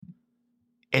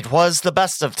It was the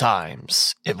best of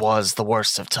times. It was the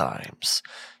worst of times.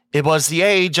 It was the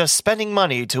age of spending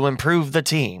money to improve the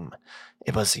team.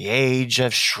 It was the age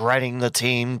of shredding the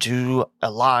team to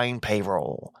align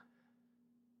payroll.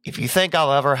 If you think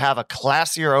I'll ever have a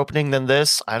classier opening than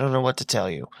this, I don't know what to tell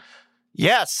you.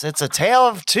 Yes, it's a tale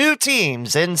of two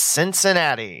teams in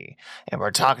Cincinnati, and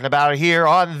we're talking about it here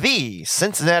on the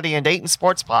Cincinnati and Dayton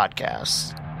Sports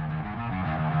Podcast.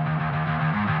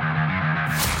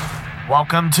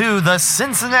 Welcome to the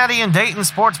Cincinnati and Dayton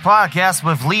Sports Podcast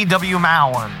with Lee W.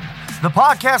 Mowen, the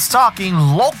podcast talking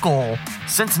local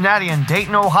Cincinnati and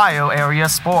Dayton, Ohio area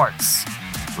sports.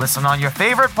 Listen on your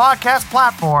favorite podcast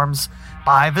platforms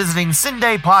by visiting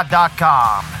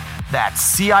cindaypod.com.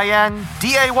 That's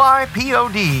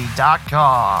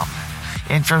CINDAYPOD.com.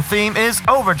 Intro theme is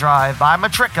Overdrive by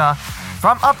Matrika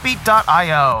from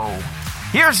Upbeat.io.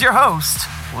 Here's your host,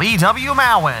 Lee W.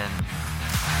 Mowen.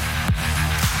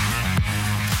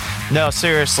 No,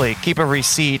 seriously, keep a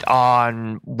receipt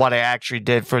on what I actually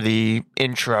did for the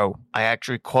intro. I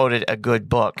actually quoted a good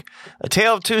book, A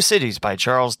Tale of Two Cities by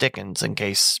Charles Dickens, in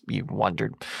case you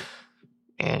wondered.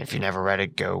 And if you never read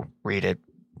it, go read it,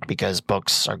 because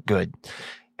books are good.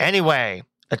 Anyway,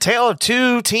 a tale of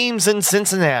two teams in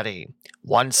Cincinnati.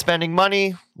 One spending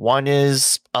money, one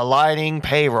is aligning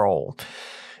payroll.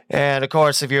 And of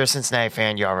course, if you're a Cincinnati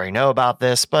fan, you already know about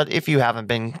this, but if you haven't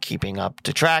been keeping up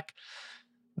to track,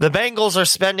 the Bengals are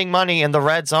spending money and the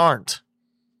Reds aren't.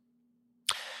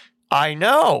 I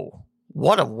know.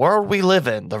 What a world we live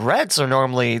in. The Reds are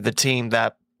normally the team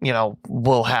that,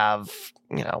 will have,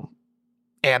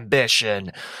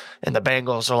 ambition. And the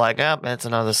Bengals are like, it's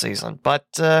another season. But,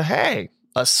 hey,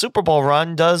 a Super Bowl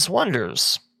run does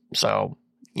wonders. So,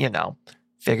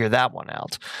 figure that one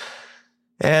out.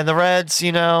 And the Reds,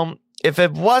 if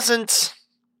it wasn't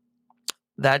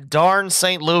that darn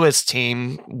St. Louis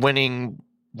team winning,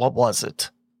 what was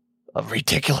it? A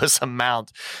ridiculous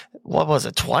amount. What was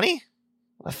it, 20?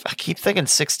 I keep thinking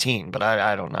 16, but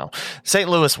I don't know. St.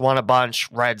 Louis won a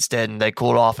bunch. Reds didn't. They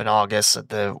cooled off in August at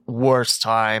the worst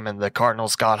time, and the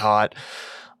Cardinals got hot.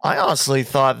 I honestly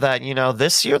thought that,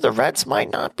 this year the Reds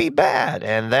might not be bad.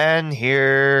 And then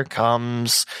here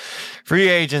comes free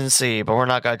agency, but we're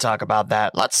not going to talk about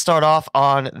that. Let's start off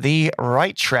on the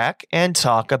right track and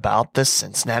talk about the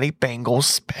Cincinnati Bengals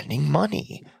spending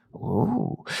money.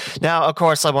 Ooh. Now, of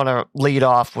course, I want to lead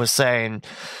off with saying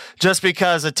just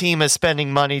because a team is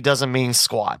spending money doesn't mean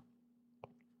squat.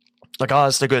 Like,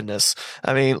 honest to goodness.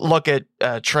 I mean, look at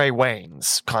Trey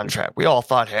Wayne's contract. We all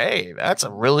thought, hey, that's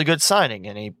a really good signing,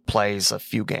 and he plays a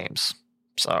few games.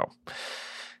 So,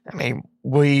 I mean,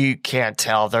 we can't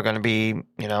tell if they're going to be,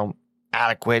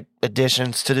 adequate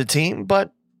additions to the team,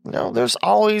 but, there's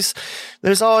always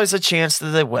a chance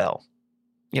that they will.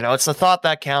 It's the thought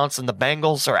that counts, and the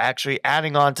Bengals are actually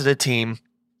adding on to the team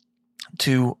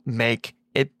to make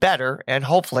it better and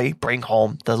hopefully bring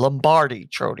home the Lombardi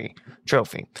trophy.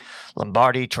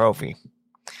 Lombardi trophy.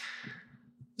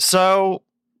 So,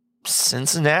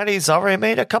 Cincinnati's already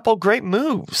made a couple great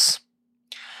moves.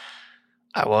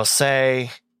 I will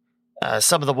say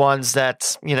some of the ones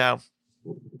that,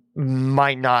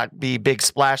 might not be big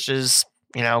splashes,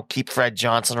 keep Fred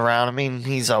Johnson around. I mean,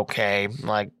 he's okay.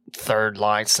 Like, third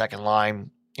line, second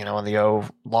line, on the O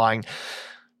line.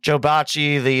 Joe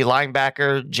Bacci, the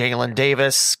linebacker, Jalen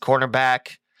Davis,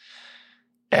 cornerback.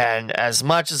 And as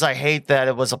much as I hate that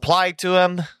it was applied to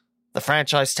him, the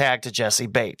franchise tag to Jesse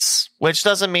Bates, which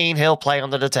doesn't mean he'll play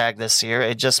under the tag this year.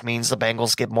 It just means the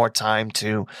Bengals get more time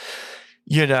to,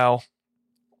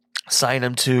 sign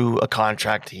him to a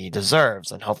contract he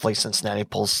deserves. And hopefully Cincinnati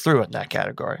pulls through in that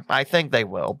category. I think they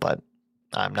will, but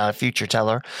I'm not a future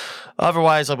teller.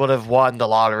 Otherwise, I would have won the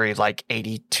lottery like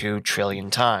 82 trillion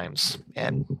times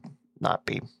and not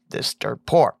be this dirt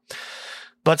poor.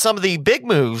 But some of the big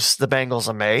moves the Bengals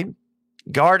have made.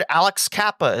 Guard Alex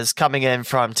Kappa is coming in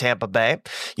from Tampa Bay.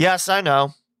 Yes, I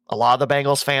know. A lot of the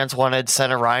Bengals fans wanted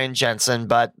center Ryan Jensen,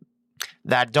 but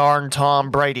that darn Tom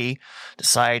Brady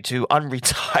decided to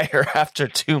unretire after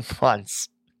 2 months.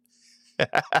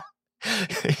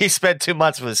 He spent 2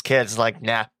 months with his kids, like,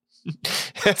 nah.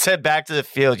 Let's head back to the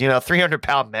field.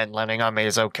 300-pound men landing on me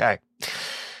is okay.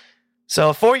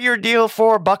 So a 4-year deal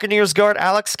for Buccaneers guard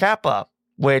Alex Kappa,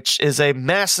 which is a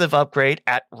massive upgrade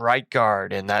at right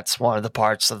guard, and that's one of the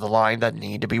parts of the line that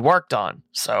need to be worked on.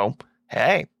 So,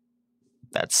 hey,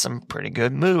 that's some pretty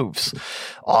good moves.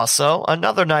 Also,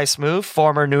 another nice move,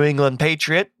 former New England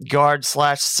Patriot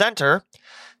guard/center,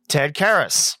 Ted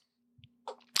Karras.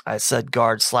 I said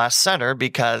guard/center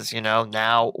because,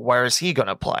 now where is he going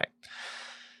to play?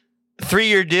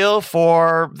 3-year deal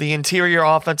for the interior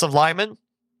offensive lineman.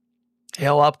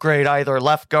 He'll upgrade either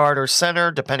left guard or center,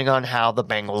 depending on how the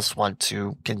Bengals want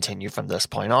to continue from this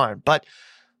point on. But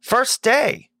first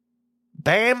day,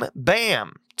 bam,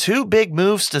 bam. 2 big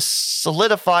moves to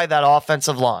solidify that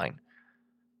offensive line.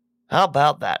 How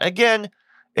about that? Again,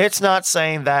 it's not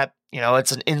saying that,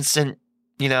 it's an instant,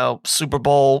 Super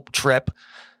Bowl trip.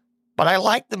 But I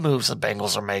like the moves the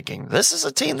Bengals are making. This is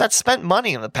a team that spent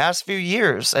money in the past few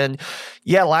years. And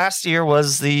yeah, last year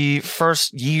was the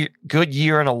first good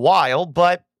year in a while,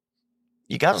 but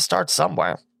you got to start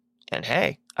somewhere. And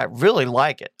hey, I really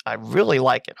like it. I really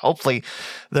like it. Hopefully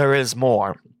there is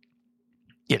more,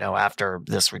 after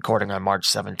this recording on March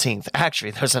 17th.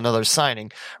 Actually, there's another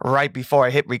signing right before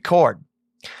I hit record.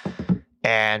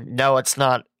 And no, it's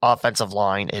not offensive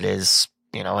line. It is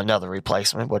another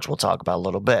replacement, which we'll talk about a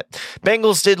little bit.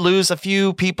 Bengals did lose a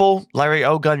few people. Larry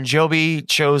Ogunjobi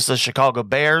chose the Chicago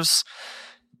Bears,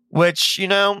 which,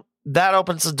 that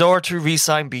opens the door to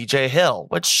re-sign B.J. Hill,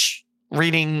 which,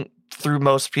 reading through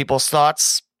most people's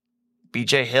thoughts,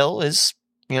 B.J. Hill is,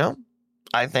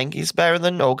 I think he's better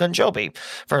than Ogunjobi.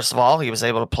 First of all, he was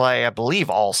able to play, I believe,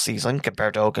 all season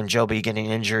compared to Ogunjobi getting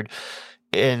injured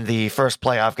in the first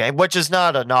playoff game, which is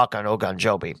not a knock on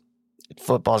Ogunjobi.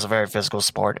 Football is a very physical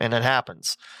sport, and it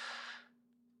happens.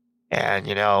 And,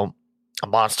 a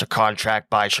monster contract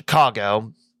by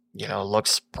Chicago,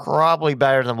 looks probably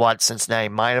better than what Cincinnati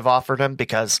might have offered him,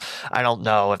 because I don't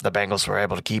know if the Bengals were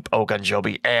able to keep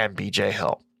Ogunjobi and B.J.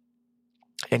 Hill.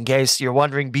 In case you're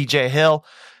wondering, B.J. Hill,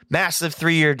 massive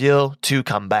 3-year deal to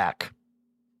come back.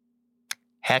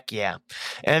 Heck yeah.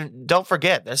 And don't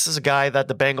forget, this is a guy that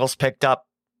the Bengals picked up,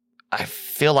 I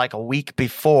feel like a week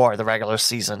before the regular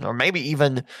season, or maybe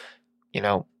even,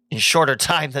 in shorter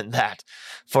time than that,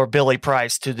 for Billy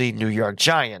Price to the New York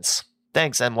Giants.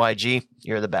 Thanks, MYG.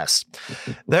 You're the best.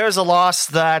 There's a loss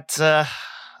that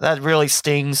really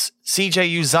stings.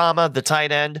 CJ Uzama, the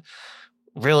tight end,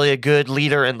 really a good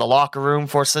leader in the locker room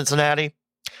for Cincinnati.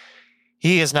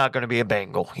 He is not going to be a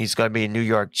Bengal. He's going to be a New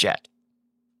York Jet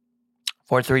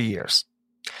for 3 years.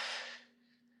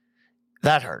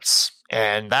 That hurts.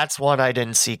 And that's one I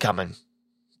didn't see coming.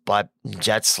 But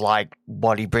Jets like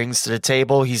what he brings to the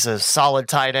table. He's a solid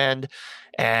tight end.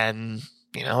 And,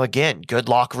 again, good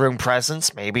locker room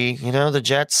presence. Maybe, the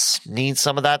Jets need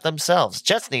some of that themselves.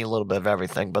 Jets need a little bit of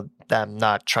everything, but I'm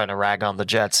not trying to rag on the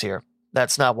Jets here.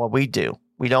 That's not what we do.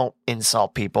 We don't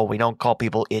insult people. We don't call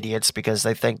people idiots because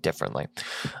they think differently.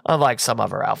 Unlike some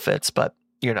other outfits, but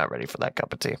you're not ready for that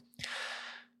cup of tea.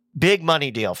 Big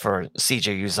money deal for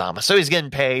CJ Uzama. So he's getting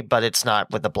paid, but it's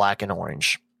not with the black and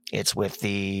orange. It's with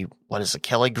the,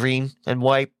 Kelly green and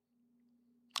white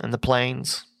and the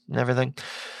plains and everything.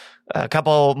 A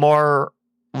couple more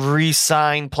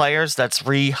re-signed players. That's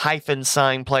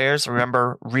re-signed players.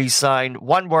 Remember, re-signed,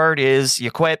 one word is you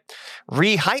quit.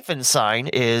 Re-sign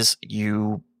is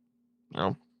you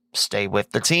stay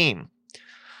with the team.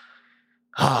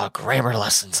 Grammar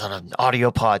lessons on an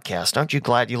audio podcast. Aren't you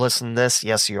glad you listened to this?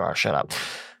 Yes, you are. Shut up.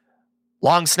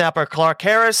 Long snapper Clark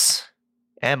Harris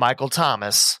and Michael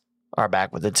Thomas are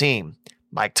back with the team.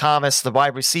 Mike Thomas, the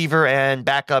wide receiver, and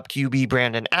backup QB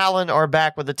Brandon Allen are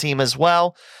back with the team as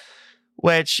well,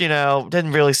 which,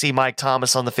 didn't really see Mike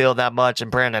Thomas on the field that much.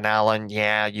 And Brandon Allen,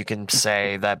 yeah, you can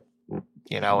say that,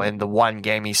 in the one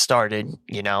game he started,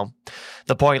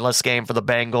 the pointless game for the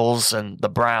Bengals and the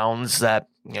Browns that,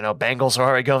 Bengals are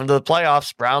already going to the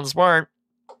playoffs. Browns weren't.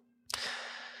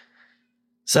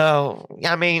 So,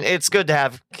 it's good to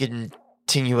have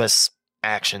continuous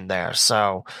action there.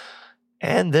 So,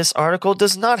 and this article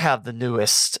does not have the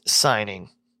newest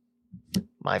signing.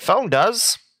 My phone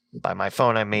does. By my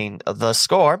phone, I mean The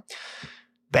Score.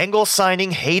 Bengals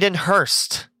signing Hayden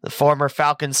Hurst, the former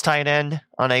Falcons tight end,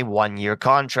 on a 1-year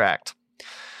contract.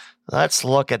 Let's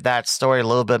look at that story a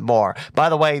little bit more. By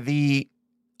the way, the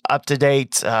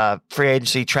up-to-date free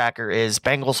agency tracker is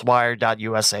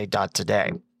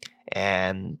bengalswire.usa.today.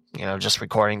 And, just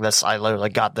recording this, I literally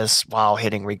got this while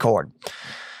hitting record.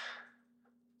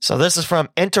 So this is from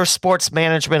Enter Sports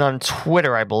Management on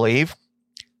Twitter, I believe.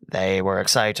 They were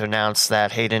excited to announce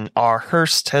that Hayden R.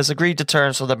 Hurst has agreed to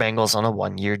terms with the Bengals on a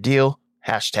 1-year deal.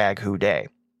 #Houday.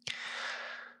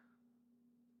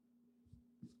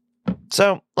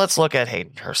 So let's look at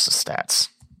Hayden Hurst's stats.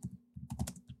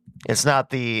 It's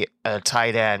not the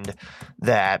tight end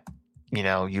that,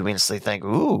 you instantly think,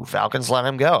 ooh, Falcons let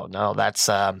him go. No, that's,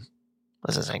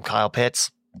 what's his name, Kyle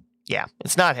Pitts? Yeah,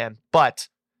 it's not him, but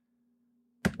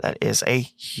that is a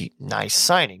nice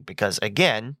signing because,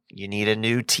 again, you need a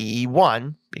new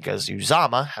TE1 because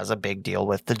Uzama has a big deal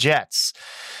with the Jets.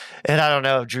 And I don't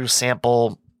know if Drew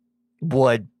Sample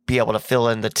would be able to fill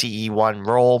in the TE1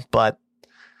 role, but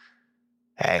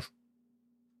hey,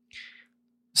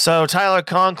 So Tyler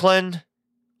Conklin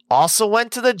also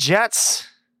went to the Jets.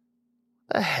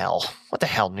 The hell? What the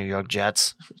hell, New York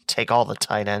Jets? Take all the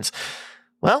tight ends.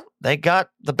 Well, the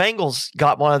Bengals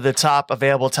got one of the top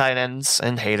available tight ends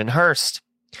in Hayden Hurst.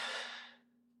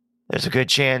 There's a good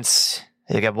chance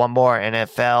they get one more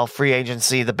NFL free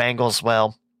agency, the Bengals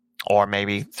will, or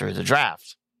maybe through the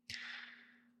draft.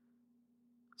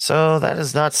 So that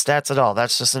is not stats at all.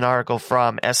 That's just an article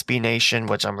from SB Nation,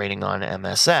 which I'm reading on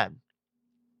MSN.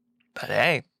 But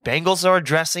hey, Bengals are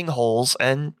addressing holes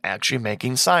and actually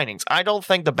making signings. I don't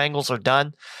think the Bengals are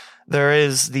done. There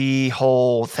is the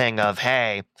whole thing of,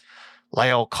 hey,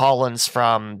 La'el Collins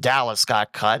from Dallas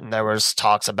got cut, and there was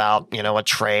talks about, a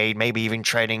trade, maybe even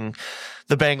trading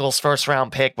the Bengals'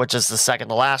 first-round pick, which is the second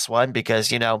to last one,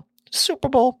 because, Super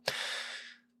Bowl.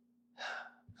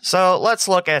 So let's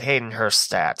look at Hayden Hurst's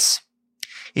stats.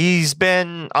 He's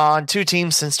been on 2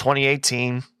 teams since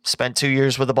 2018, spent 2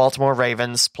 years with the Baltimore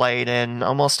Ravens, played in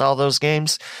almost all those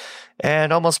games,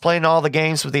 and almost played in all the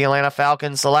games with the Atlanta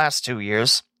Falcons the last 2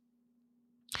 years.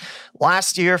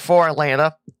 Last year for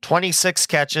Atlanta, 26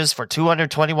 catches for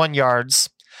 221 yards,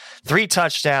 3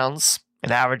 touchdowns,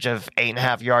 an average of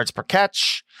 8.5 yards per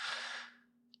catch.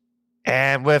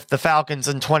 And with the Falcons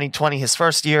in 2020, his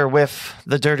first year with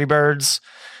the Dirty Birds,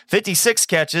 56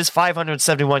 catches,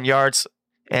 571 yards,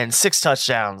 and 6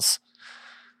 touchdowns.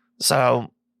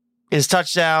 So his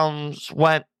touchdowns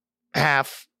went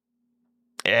half,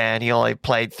 and he only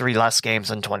played 3 less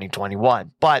games in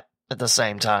 2021. But at the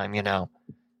same time,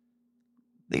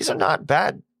 these are not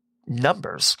bad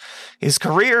numbers. His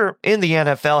career in the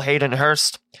NFL, Hayden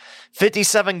Hurst,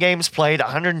 57 games played,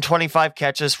 125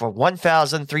 catches for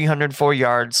 1,304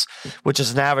 yards, which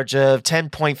is an average of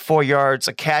 10.4 yards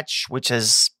a catch, which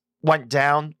has went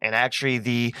down. And actually,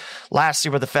 the last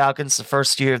year with the Falcons, the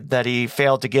first year that he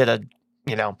failed to get a,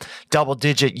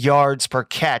 double-digit yards per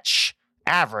catch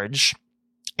average,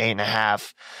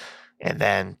 8.5. And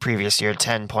then previous year,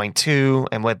 10.2.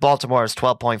 And with Baltimore, it's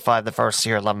 12.5 the first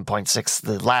year, 11.6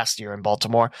 the last year in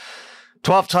Baltimore.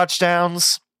 12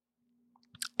 touchdowns.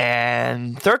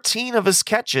 And 13 of his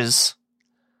catches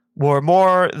were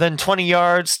more than 20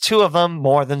 yards. 2 of them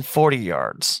more than 40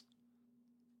 yards.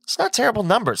 It's not terrible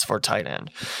numbers for a tight end.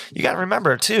 You got to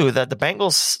remember, too, that the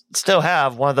Bengals still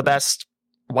have one of the best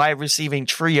wide receiving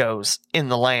trios in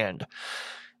the land.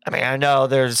 I mean, I know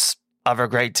there's other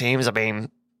great teams. I mean,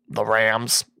 the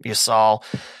Rams, you saw,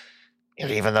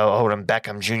 even though Odom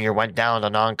Beckham Jr. went down to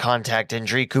non-contact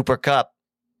injury, Cooper Kupp,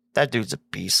 that dude's a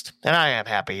beast. And I am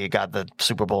happy he got the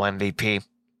Super Bowl MVP.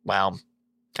 Well,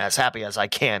 as happy as I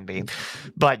can be.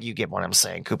 But you get what I'm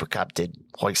saying. Cooper Kupp did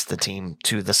hoist the team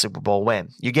to the Super Bowl win.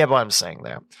 You get what I'm saying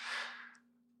there.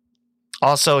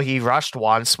 Also, he rushed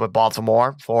once with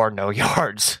Baltimore for no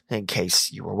yards, in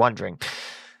case you were wondering.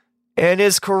 In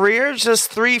his career,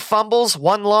 just 3 fumbles,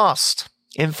 1 lost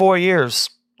in 4 years.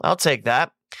 I'll take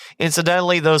that.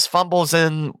 Incidentally, those fumbles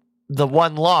in the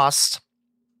 1 lost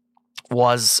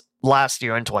was last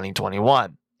year in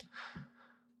 2021.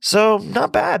 So,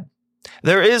 not bad.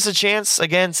 There is a chance,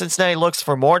 again, Cincinnati looks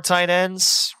for more tight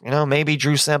ends. Maybe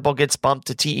Drew Sample gets bumped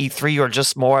to TE3 or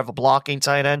just more of a blocking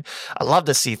tight end. I'd love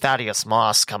to see Thaddeus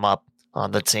Moss come up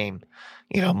on the team.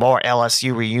 More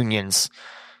LSU reunions.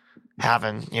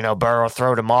 Having, Burrow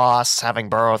throw to Moss, having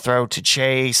Burrow throw to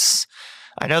Chase.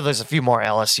 I know there's a few more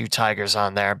LSU Tigers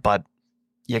on there, but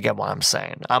you get what I'm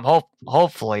saying.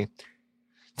 Hopefully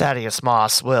Thaddeus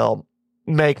Moss will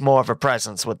make more of a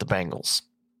presence with the Bengals.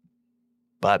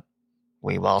 But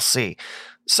we will see.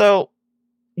 So,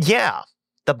 yeah,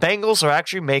 the Bengals are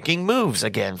actually making moves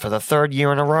again for the 3rd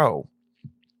year in a row.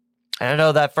 And I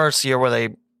know that first year where they,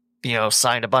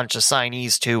 signed a bunch of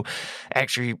signees to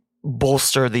actually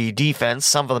bolster the defense.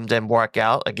 Some of them didn't work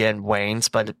out. Again, Wayne's,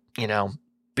 but,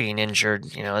 being injured,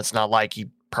 it's not like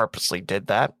he purposely did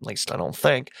that. At least I don't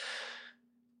think.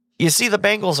 You see, the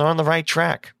Bengals are on the right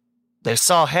track. They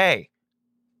saw, hey,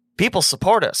 people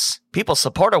support us. People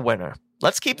support a winner.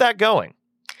 Let's keep that going.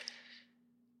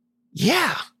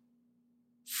 Yeah.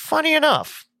 Funny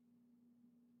enough.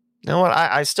 You know what?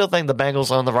 I still think the Bengals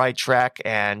are on the right track,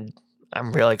 and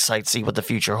I'm really excited to see what the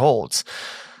future holds.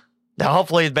 Now,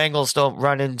 hopefully the Bengals don't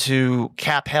run into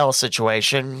cap hell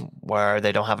situation where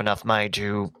they don't have enough money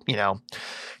to,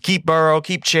 keep Burrow,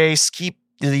 keep Chase, keep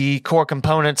the core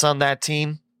components on that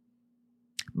team.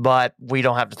 But we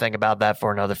don't have to think about that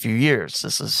for another few years.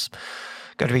 This is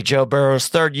going to be Joe Burrow's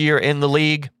 3rd year in the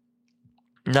league.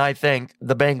 And I think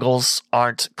the Bengals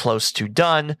aren't close to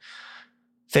done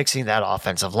fixing that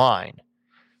offensive line.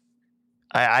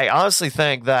 I honestly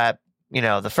think that,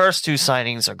 the first 2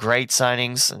 signings are great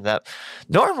signings, and that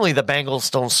normally the Bengals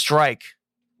don't strike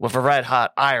with a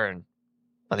red-hot iron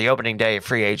on the opening day of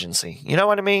free agency. You know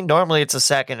what I mean? Normally it's a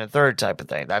second and third type of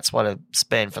thing. That's what it's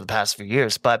been for the past few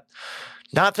years, but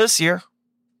not this year.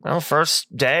 Well,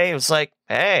 first day, it was like,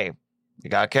 hey, we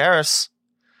got Karras.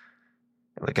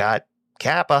 We got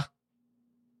Kappa.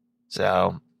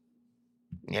 So,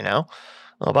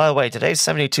 Oh, by the way, today's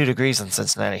 72 degrees in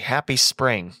Cincinnati. Happy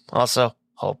spring. Also,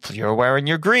 hope you're wearing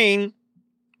your green,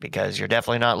 because you're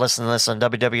definitely not listening to this on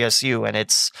WWSU, and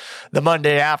it's the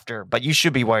Monday after, but you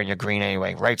should be wearing your green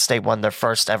anyway. Wright State won their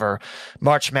first ever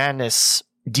March Madness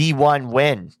D1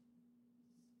 win.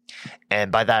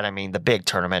 And by that, I mean the big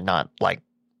tournament, not like,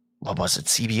 what was it,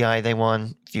 CBI they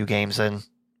won a few games in a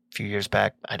few years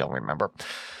back? I don't remember.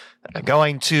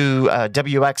 Going to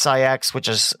WXIX, which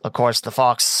is, of course, the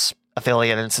Fox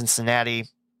affiliate in Cincinnati,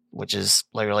 which is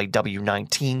literally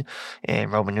W19 in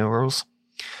Roman numerals.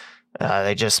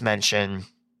 They just mentioned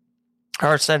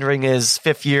Hurts entering his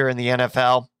 5th year in the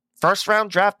NFL. First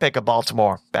round draft pick of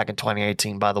Baltimore back in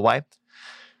 2018, by the way.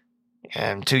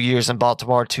 And 2 years in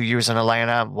Baltimore, 2 years in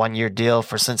Atlanta, 1 year deal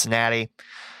for Cincinnati.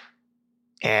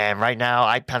 And right now,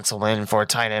 I pencil in for a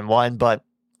tight end 1, but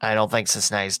I don't think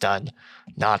Cincinnati's done.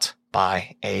 Not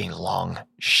by a long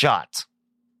shot.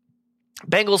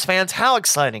 Bengals fans, how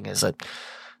exciting is it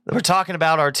that we're talking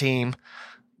about our team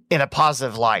in a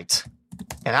positive light?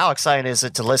 And how exciting is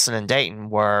it to listen in Dayton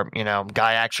where,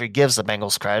 guy actually gives the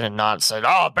Bengals credit and not said,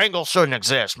 oh, Bengals shouldn't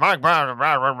exist. My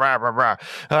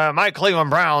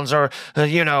Cleveland Browns are,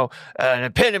 an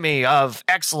epitome of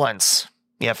excellence.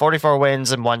 Yeah, 44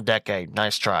 wins in 1 decade.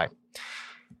 Nice try.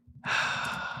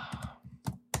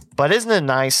 But isn't it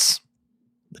nice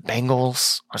the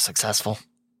Bengals are successful?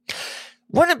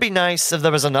 Wouldn't it be nice if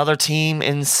there was another team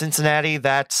in Cincinnati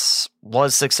that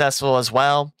was successful as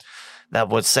well, that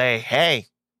would say, hey,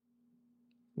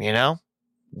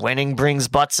 winning brings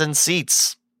butts and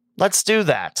seats. Let's do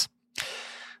that.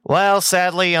 Well,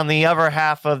 sadly, on the other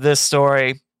half of this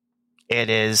story, it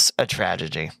is a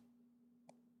tragedy.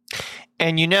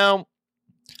 And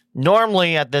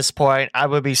normally at this point, I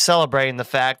would be celebrating the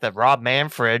fact that Rob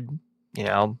Manfred,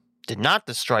 did not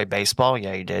destroy baseball.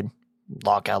 Yeah, he did.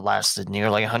 Lockout lasted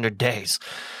nearly 100 days.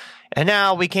 And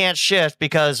now we can't shift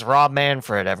because Rob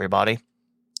Manfred, everybody.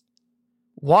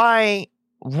 Why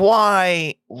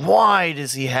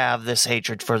does he have this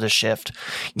hatred for the shift?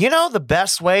 The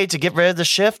best way to get rid of the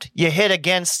shift? You hit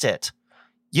against it.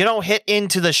 You don't hit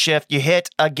into the shift, you hit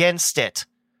against it.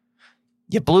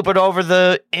 You bloop it over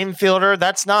the infielder,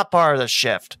 that's not part of the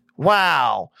shift.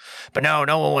 Wow. But no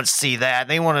one wants to see that.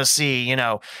 They want to see,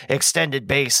 extended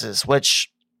bases,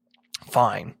 which,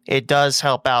 fine. It does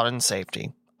help out in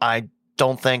safety. I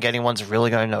don't think anyone's really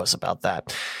going to notice about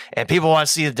that. And people want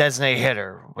to see the designated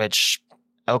hitter, which,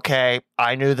 okay,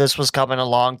 I knew this was coming a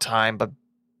long time, but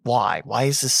why? Why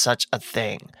is this such a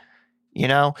thing?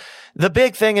 The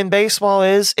big thing in baseball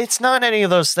is it's not any of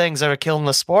those things that are killing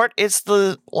the sport. It's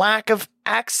the lack of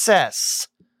access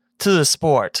to the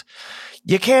sport.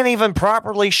 You can't even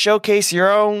properly showcase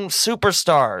your own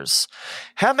superstars.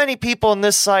 How many people on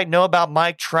this side know about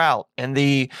Mike Trout and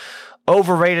the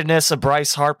overratedness of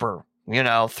Bryce Harper?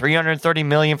 $330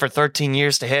 million for 13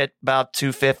 years to hit about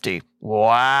 250.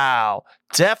 Wow.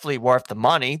 Definitely worth the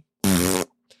money.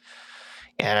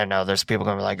 And I know there's people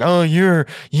going to be like, oh, you're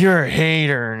a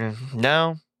hater.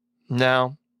 No.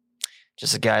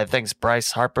 Just a guy that thinks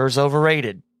Bryce Harper's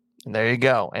overrated. And there you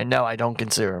go. And no, I don't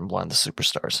consider him one of the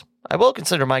superstars. I will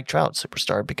consider Mike Trout a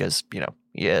superstar because,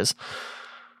 he is.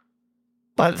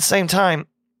 But at the same time,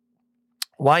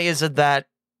 why is it that,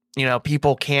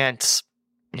 people can't,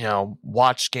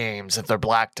 watch games if they're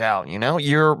blacked out?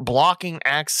 You're blocking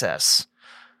access.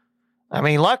 I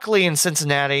mean, luckily in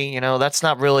Cincinnati, that's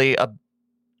not really a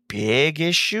big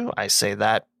issue. I say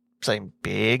that, saying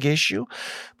big issue.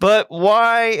 But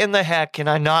why in the heck can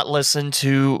I not listen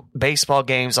to baseball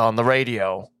games on the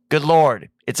radio? Good Lord.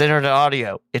 It's internet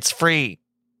audio. It's free.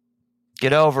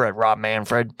 Get over it, Rob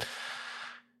Manfred.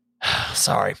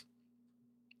 Sorry.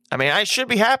 I mean, I should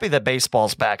be happy that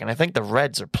baseball's back, and I think the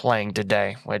Reds are playing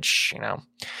today, which,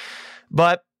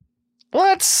 But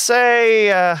let's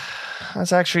say,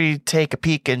 let's actually take a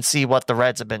peek and see what the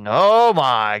Reds have been. Oh,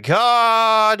 my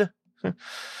God.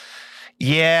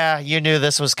 Yeah, you knew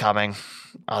this was coming.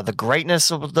 The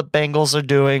greatness of what the Bengals are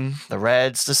doing, the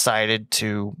Reds decided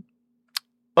to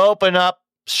open up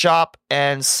shop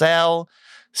and sell.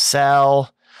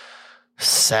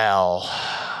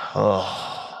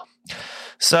 Oh.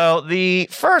 So the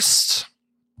first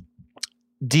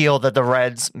deal that the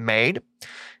Reds made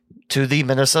to the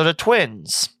Minnesota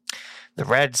Twins, The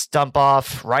Reds dump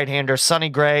off right-hander Sonny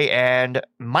Gray and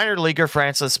minor leaguer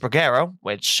Francis Peguero,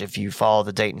 which, if you follow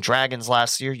the Dayton Dragons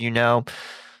last year, you know,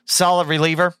 solid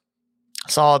reliever,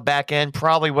 solid back end,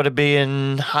 probably would have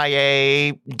been high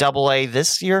A, double A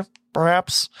this year,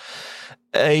 perhaps.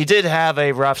 He did have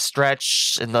a rough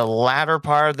stretch in the latter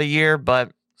part of the year,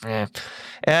 but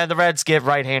And the Reds get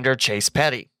right-hander Chase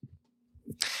Petty.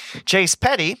 Chase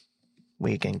Petty,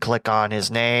 we can click on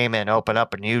his name and open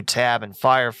up a new tab in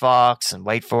Firefox and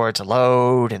wait for it to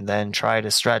load and then try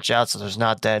to stretch out so there's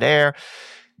not dead air.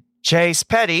 Chase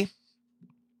Petty,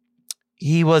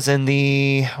 he was in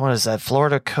the,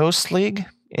 Florida Coast League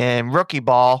in rookie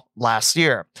ball last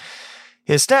year.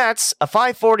 His stats, a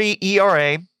 5.40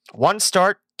 ERA, 1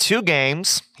 start, 2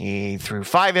 games. He threw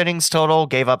 5 innings total,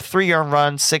 gave up 3 earned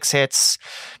runs, 6 hits,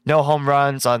 no home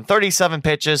runs on 37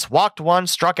 pitches, walked 1,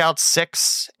 struck out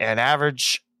 6, and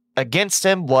average against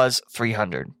him was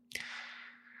 300.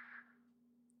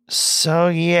 So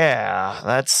yeah,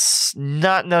 that's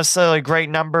not necessarily great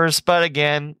numbers, but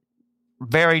again,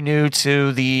 very new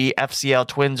to the FCL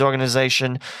Twins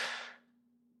organization.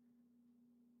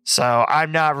 So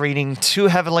I'm not reading too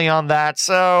heavily on that.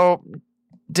 So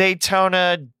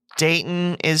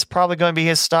Dayton is probably going to be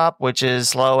his stop, which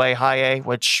is low A, high A,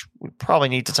 which we probably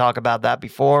need to talk about that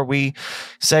before we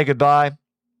say goodbye.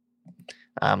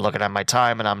 I'm looking at my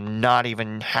time, and I'm not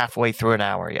even halfway through an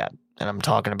hour yet, and I'm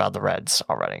talking about the Reds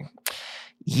already.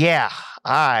 Yeah,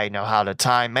 I know how to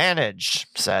time manage,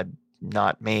 said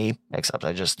not me, except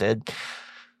I just did.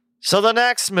 So the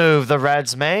next move the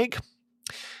Reds make,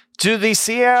 to the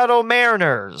Seattle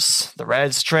Mariners. The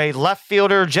Reds trade left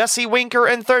fielder Jesse Winker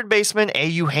and third baseman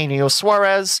Eugenio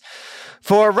Suarez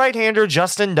for right-hander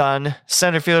Justin Dunn,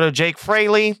 center fielder Jake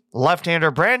Fraley,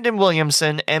 left-hander Brandon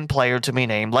Williamson, and player to be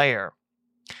named later.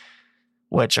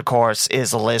 Which, of course,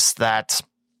 is a list that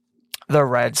the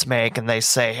Reds make, and they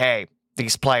say, hey,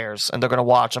 these players, and they're going to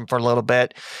watch them for a little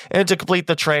bit. And to complete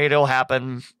the trade, it'll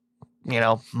happen,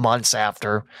 months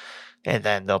after, and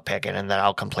then they'll pick it, and then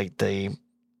I'll complete the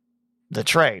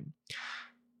trade.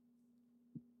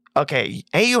 Okay,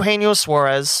 Eugenio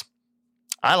Suarez,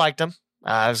 I liked him.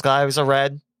 I was glad he was a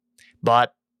Red,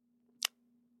 but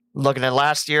looking at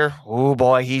last year, oh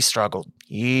boy, he struggled.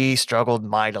 He struggled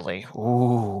mightily.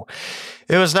 Ooh,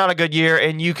 it was not a good year,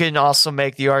 and you can also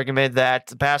make the argument that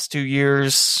the past 2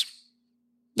 years,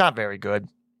 not very good.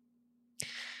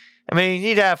 I mean,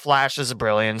 he'd have flashes of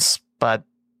brilliance, but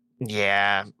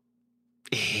yeah,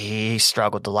 he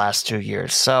struggled the last 2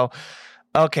 years. So,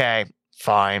 okay,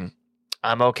 fine.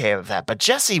 I'm okay with that. But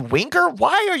Jesse Winker,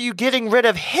 why are you getting rid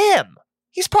of him?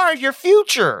 He's part of your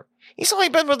future. He's only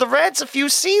been with the Reds a few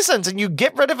seasons, and you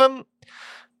get rid of him.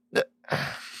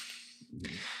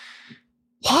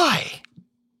 Why?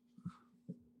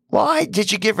 Why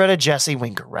did you get rid of Jesse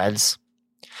Winker, Reds?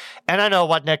 And I know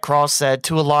what Nick Cross said,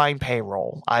 to align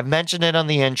payroll. I've mentioned it on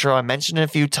the intro. I mentioned it a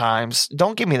few times.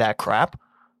 Don't give me that crap.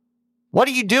 What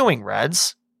are you doing,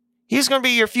 Reds? He's going to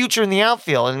be your future in the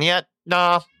outfield, and yet,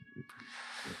 nah.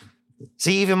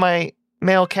 See, even my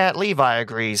male cat Levi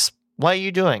agrees. What are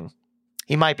you doing?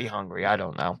 He might be hungry. I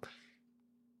don't know.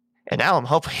 And now I'm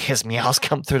hoping his meows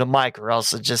come through the mic, or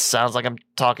else it just sounds like I'm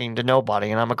talking to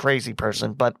nobody and I'm a crazy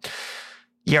person. But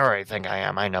you already think I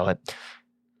am. I know it.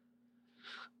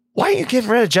 Why are you getting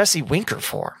rid of Jesse Winker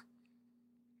for?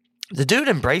 The dude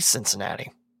embraced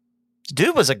Cincinnati. The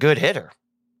dude was a good hitter.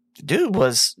 The dude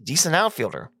was a decent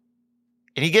outfielder.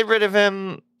 And you get rid of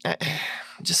him,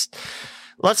 just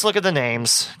let's look at the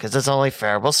names, because it's only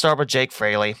fair. We'll start with Jake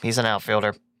Fraley. He's an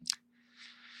outfielder.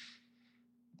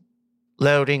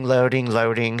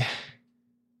 Loading.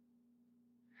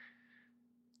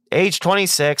 Age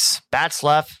 26, bats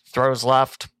left, throws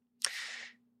left.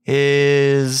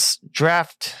 His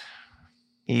draft,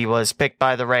 he was picked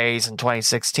by the Rays in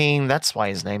 2016. That's why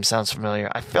his name sounds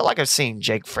familiar. I feel like I've seen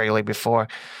Jake Fraley before.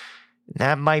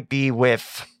 That might be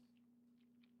with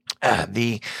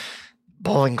the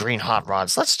Bowling Green Hot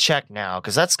Rods. Let's check now,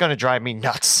 because that's going to drive me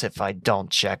nuts if I don't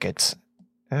check it.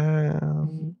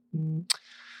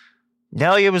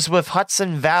 No, he was with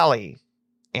Hudson Valley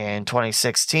in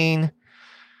 2016.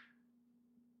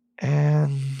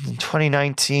 And in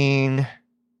 2019,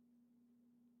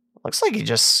 looks like he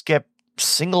just skipped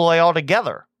single A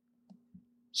altogether.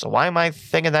 So why am I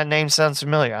thinking that name sounds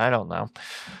familiar? I don't know.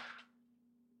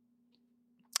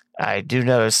 I do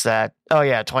notice that,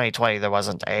 2020, there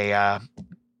wasn't a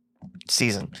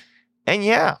season. And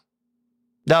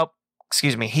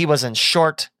he was in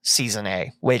short season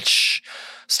A, which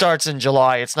starts in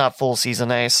July. It's not full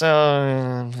season A,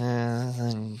 so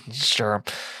sure.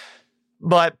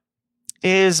 But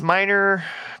his minor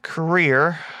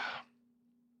career,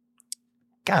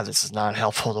 God, this is not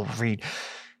helpful to read.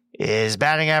 His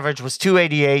batting average was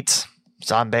 288.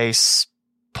 His on base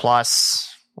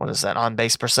plus, what is that? On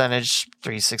base percentage,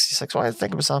 366. Why did I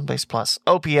think it was on base plus?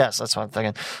 OPS, that's what I'm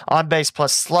thinking. On base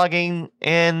plus slugging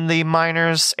in the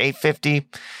minors, 850.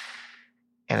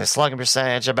 And his slugging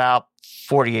percentage, about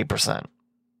 48%.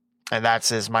 And that's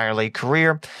his minor league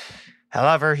career.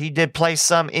 However, he did play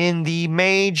some in the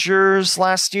majors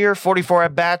last year. 44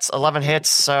 at-bats, 11 hits.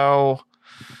 So,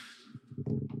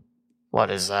 what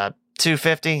is that?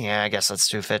 250? Yeah, I guess that's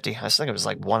 250. I think it was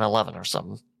like 111 or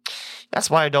something. That's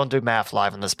why I don't do math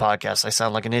live on this podcast. I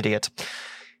sound like an idiot.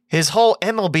 His whole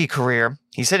MLB career,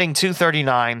 he's hitting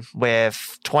 239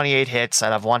 with 28 hits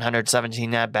out of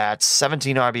 117 at-bats,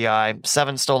 17 RBI,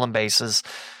 7 stolen bases.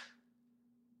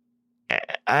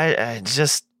 I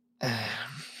just...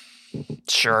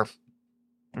 Sure.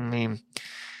 I mean,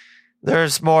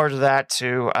 there's more to that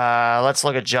too. Let's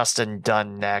look at Justin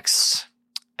Dunn next.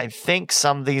 I think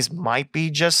some of these might be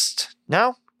just...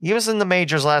 No, he was in the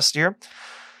majors last year.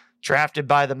 Drafted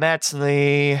by the Mets in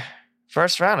the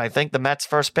first round. I think the Mets'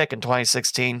 first pick in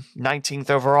 2016. 19th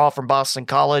overall from Boston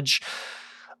College.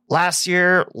 Last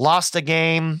year, lost a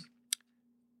game.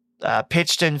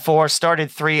 Pitched in 4, started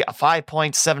 3, a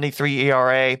 5.73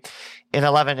 ERA. In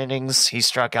 11 innings, he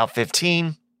struck out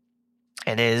 15.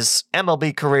 In his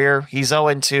MLB career, he's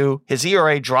 0-2. His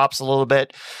ERA drops a little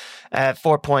bit at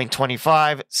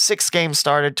 4.25. 6 games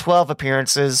started, 12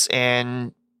 appearances,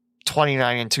 and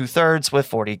 29 2/3 with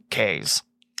 40 Ks.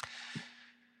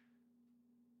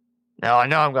 Now, I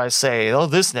know I'm going to say, oh,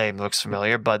 this name looks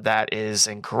familiar, but that is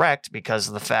incorrect because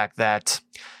of the fact that,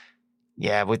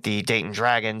 yeah, with the Dayton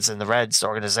Dragons and the Reds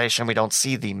organization, we don't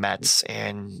see the Mets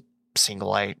in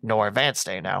Single A nor Advanced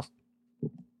A now.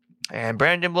 And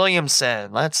Brandon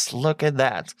Williamson, let's look at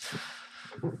that.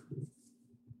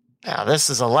 Now, this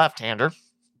is a left-hander.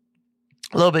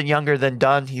 A little bit younger than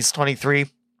Dunn. He's 23.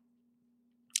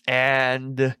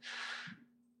 And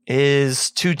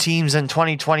his 2 teams in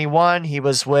 2021, he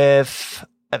was with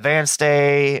Advanced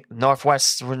A,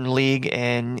 Northwestern League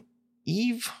in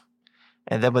Eve.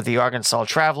 And then with the Arkansas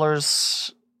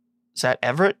Travelers. Is that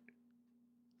Everett?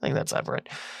 I think that's Everett.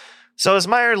 So his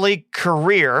minor league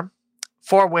career,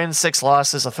 4 wins, 6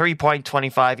 losses, a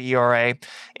 3.25 ERA,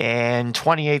 and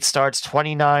 28 starts,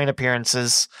 29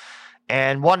 appearances,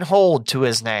 and 1 hold to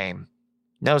his name.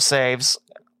 No saves.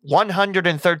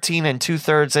 113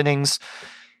 2/3 innings.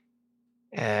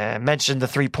 I mentioned the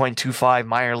 3.25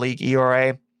 minor league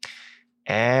ERA.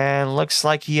 And looks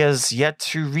like he has yet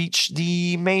to reach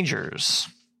the majors.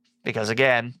 Because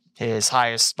again, his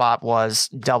highest spot was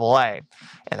Double-A.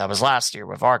 And that was last year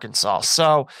with Arkansas.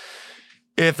 So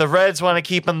if the Reds want to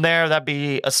keep him there, that'd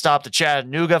be a stop to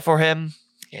Chattanooga for him.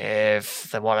 If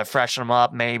they want to freshen him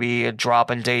up, maybe a drop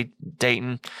in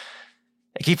Dayton.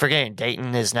 I keep forgetting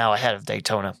Dayton is now ahead of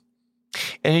Daytona.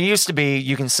 And it used to be,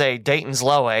 you can say Dayton's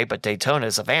low A, but Daytona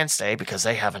is advanced A because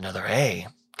they have another A.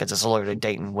 Because it's literally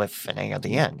Dayton with an A at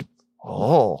the end.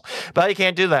 Oh. But you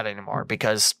can't do that anymore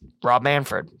because Rob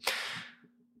Manfred.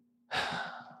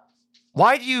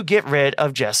 Why do you get rid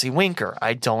of Jesse Winker?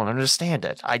 I don't understand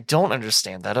it. I don't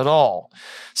understand that at all.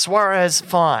 Suarez,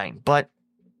 fine. But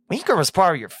Winker was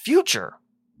part of your future.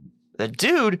 The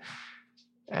dude...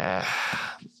 I'm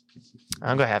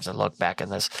going to have to look back in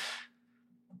this.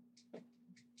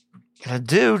 The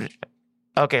dude...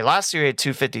 Okay, last year he had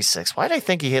 256. Why did I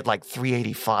think he hit like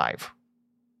 385?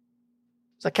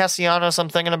 Is that Castellanos I'm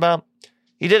thinking about?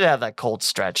 He did have that cold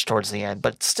stretch towards the end,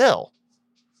 but still.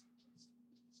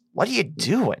 What are you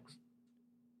doing?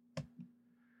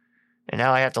 And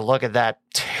now I have to look at that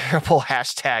terrible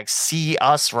hashtag, See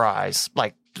Us Rise,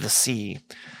 like the sea.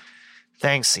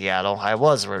 Thanks, Seattle. I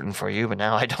was rooting for you, but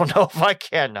now I don't know if I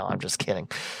can. No, I'm just kidding.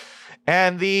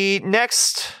 And the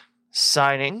next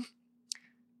signing,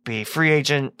 be free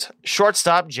agent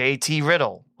shortstop JT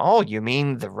Riddle. Oh, you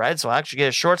mean the Reds will actually get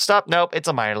a shortstop? Nope, it's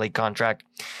a minor league contract.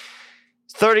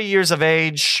 30 years of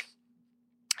age,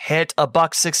 hit a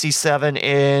 $167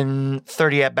 in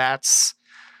 30 at-bats.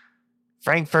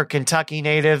 Frankfort, Kentucky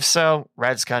native, so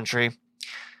Reds country.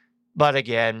 But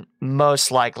again, most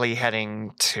likely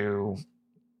heading to,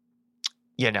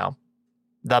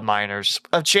 the minors.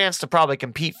 A chance to probably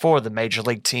compete for the major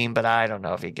league team, but I don't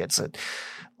know if he gets it.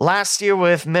 Last year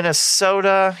with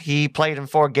Minnesota, he played in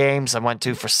 4 games and went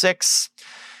 2 for 6.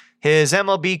 His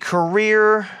MLB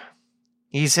career,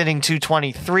 he's hitting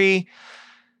 223.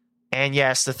 And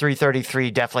yes, the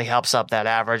 333 definitely helps up that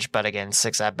average, but again,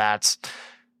 6 at-bats.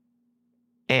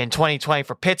 In 2020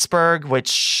 for Pittsburgh,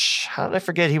 which, how did I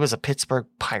forget he was a Pittsburgh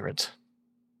Pirate?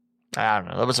 I don't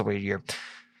know, that was a weird year.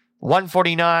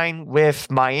 149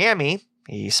 with Miami.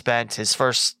 He spent his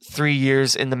first 3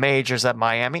 years in the majors at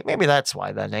Miami. Maybe that's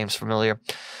why that name's familiar.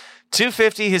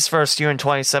 250 his first year in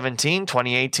 2017,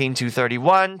 2018,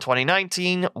 231,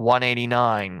 2019,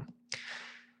 189.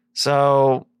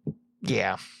 So,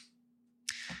 yeah.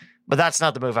 But that's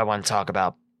not the move I want to talk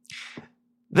about.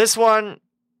 This one,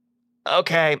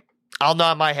 okay, I'll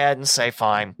nod my head and say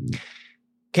fine.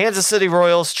 Kansas City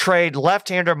Royals trade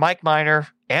left-hander Mike Minor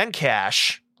and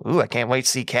cash. Ooh, I can't wait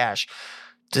to see cash.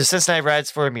 To Cincinnati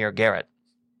Reds for Amir Garrett.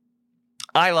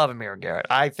 I love Amir Garrett.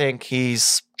 I think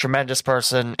he's a tremendous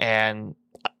person, and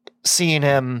seeing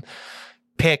him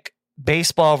pick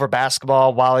baseball over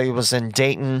basketball while he was in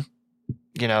Dayton,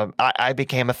 I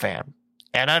became a fan.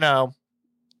 And I know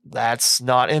that's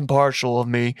not impartial of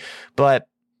me, but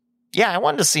yeah, I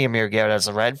wanted to see Amir Garrett as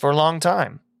a Red for a long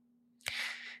time.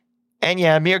 And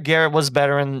yeah, Amir Garrett was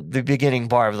better in the beginning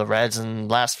part of the Reds, and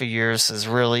the last few years has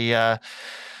really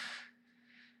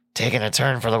taken a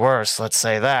turn for the worse, let's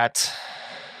say that.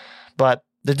 But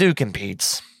the dude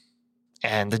competes.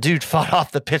 And the dude fought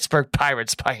off the Pittsburgh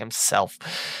Pirates by himself.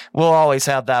 We'll always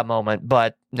have that moment,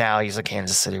 but now he's a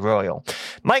Kansas City Royal.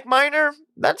 Mike Minor,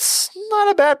 that's not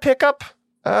a bad pickup.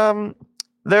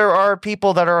 There are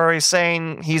people that are already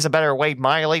saying he's a better Wade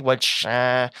Miley, which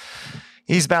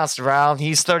he's bounced around.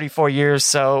 He's 34 years,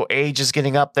 so age is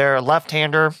getting up there.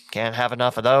 Left-hander, can't have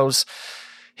enough of those.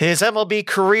 His MLB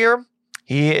career,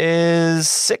 he is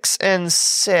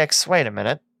 6-6. Wait a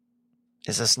minute.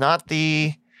 Is this not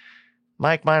the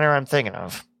Mike Minor I'm thinking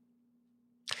of?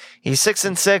 He's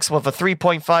 6-6 with a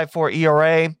 3.54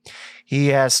 ERA. He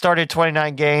has started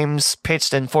 29 games,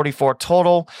 pitched in 44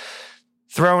 total,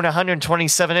 thrown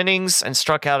 127 innings, and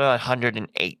struck out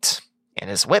 108. And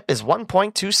his whip is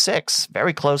 1.26,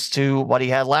 very close to what he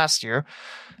had last year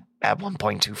at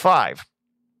 1.25.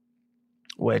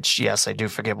 Which, yes, I do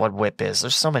forget what whip is.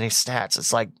 There's so many stats.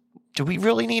 It's like, do we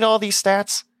really need all these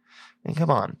stats? I mean,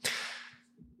 come on.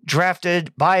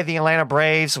 Drafted by the Atlanta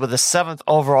Braves with the 7th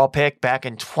overall pick back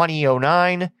in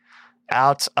 2009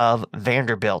 out of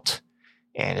Vanderbilt.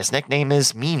 And his nickname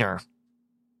is Meaner.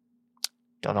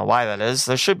 Don't know why that is.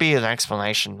 There should be an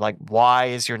explanation. Like, why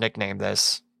is your nickname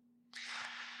this?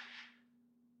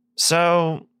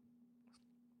 So,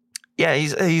 yeah,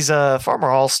 he's a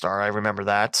former All-Star. I remember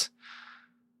that.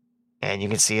 And you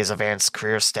can see his advanced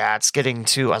career stats getting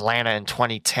to Atlanta in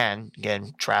 2010.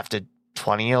 Again, drafted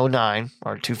 2009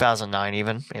 or 2009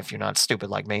 even, if you're not stupid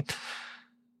like me.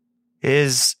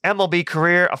 His MLB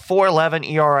career, a 4.11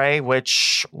 ERA,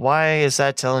 which, why is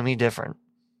that telling me different?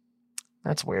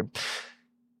 That's weird.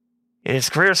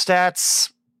 His career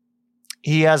stats,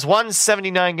 he has won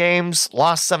 79 games,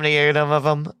 lost 78 of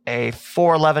them, a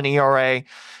 4.11 ERA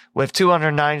with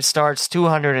 209 starts,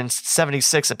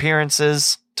 276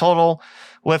 appearances total,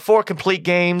 with 4 complete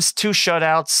games, 2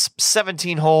 shutouts,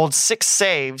 17 holds, 6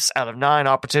 saves out of 9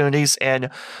 opportunities,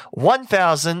 and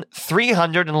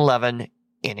 1,311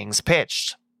 innings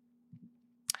pitched.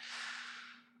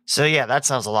 So yeah, that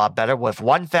sounds a lot better, with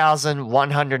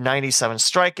 1,197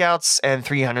 strikeouts and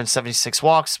 376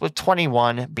 walks, with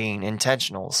 21 being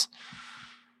intentionals.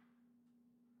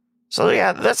 So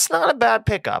yeah, that's not a bad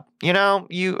pickup.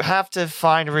 You have to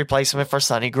find a replacement for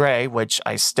Sonny Gray, which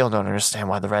I still don't understand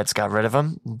why the Reds got rid of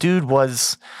him. Dude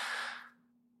was...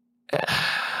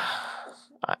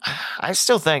 I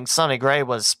still think Sonny Gray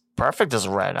was perfect as a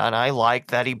Red, and I like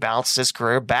that he bounced his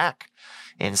career back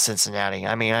in Cincinnati.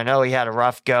 I mean, I know he had a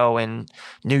rough go in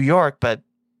New York, but,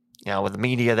 with the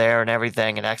media there and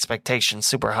everything and expectations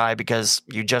super high because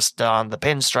you just donned the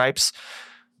pinstripes,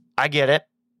 I get it.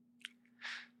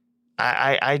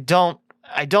 I don't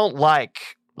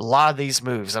like a lot of these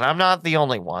moves, and I'm not the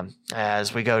only one,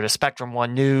 as we go to Spectrum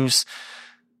One News.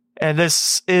 And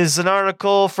this is an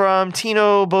article from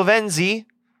Tino Bovenzi,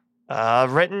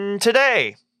 written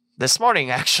today, this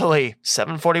morning, actually,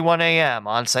 7:41 a.m.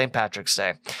 on St. Patrick's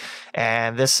Day.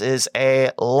 And this is a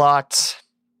lot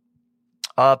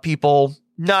of people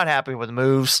not happy with the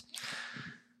moves.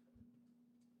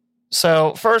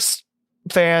 So, first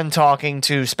fan talking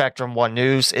to Spectrum One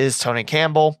News is Tony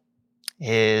Campbell.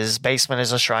 His basement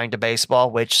is a shrine to baseball,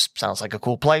 which sounds like a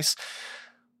cool place.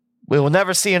 We will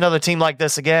never see another team like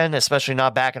this again, especially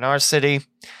not back in our city.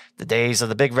 The days of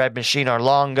the Big Red Machine are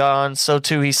long gone. So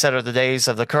too, he said, are the days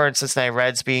of the current Cincinnati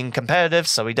Reds being competitive,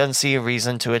 so he doesn't see a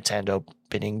reason to attend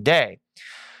opening day.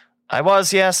 I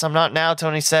was, yes, I'm not now,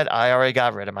 Tony said. I already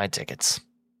got rid of my tickets.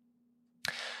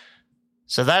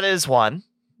 So that is one.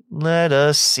 Let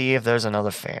us see if there's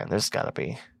another fan. There's got to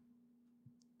be.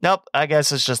 Nope, I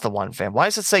guess it's just the one fan. Why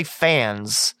does it say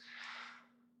fans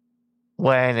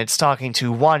when it's talking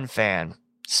to one fan?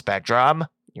 Spectrum,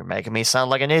 You're making me sound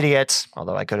like an idiot,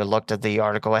 although I could have looked at the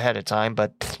article ahead of time,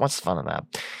 but what's the fun of that?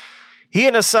 He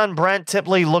and his son Brent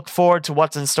typically look forward to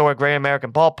what's in store at Great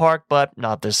American Ballpark, but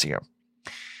not this year.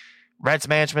 Reds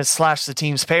management slashed the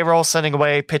team's payroll, sending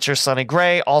away pitcher Sonny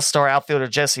Gray, all-star outfielder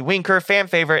Jesse Winker, fan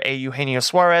favorite Eugenio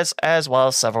Suarez, as well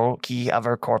as several key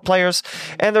other core players.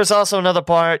 And there's also another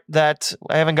part that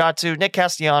I haven't got to, Nick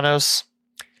Castellanos.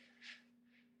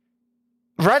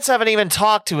 Reds haven't even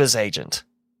talked to his agent.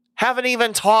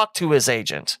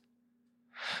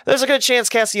 There's a good chance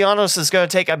Castellanos is going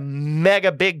to take a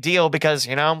mega big deal because,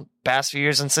 past few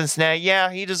years in Cincinnati, yeah,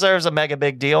 he deserves a mega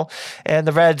big deal. And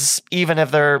the Reds, even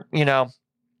if they're,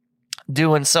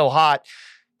 doing so hot,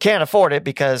 can't afford it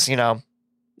because,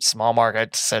 small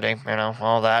market city,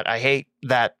 all that. I hate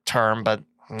that term, but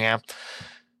yeah.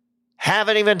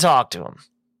 Haven't even talked to him.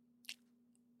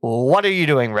 What are you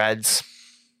doing, Reds?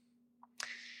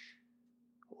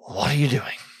 What are you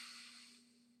doing?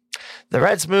 The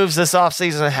Reds' moves this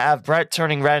offseason have Brett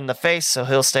turning red in the face, so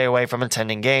he'll stay away from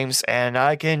attending games. And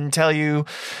I can tell you,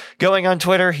 going on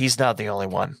Twitter, he's not the only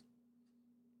one.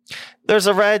 There's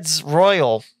a Reds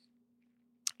Royal.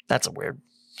 That's a weird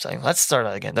saying. Let's start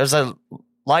that again. There's a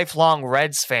lifelong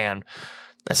Reds fan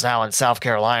that's now in South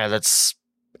Carolina that's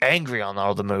angry on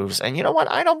all the moves. And you know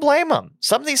what? I don't blame him.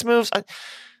 Some of these moves...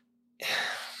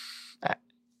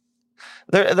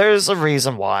 There's a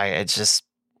reason why. It's just...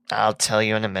 I'll tell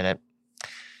you in a minute.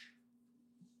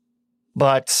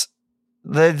 But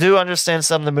they do understand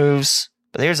some of the moves.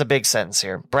 But here's a big sentence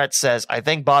here. Brett says, I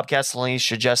think Bob Castellini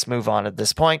should just move on at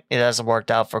this point. It hasn't worked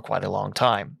out for quite a long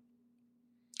time.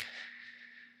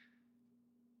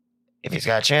 If he's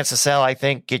got a chance to sell, I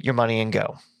think get your money and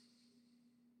go.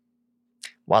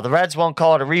 While the Reds won't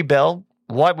call it a rebuild,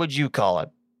 what would you call it?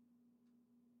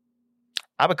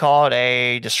 I would call it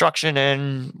a destruction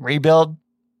and rebuild.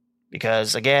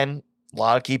 Because, again, a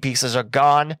lot of key pieces are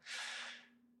gone.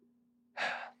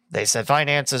 They said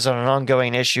finances are an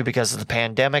ongoing issue because of the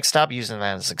pandemic. Stop using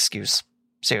that as an excuse.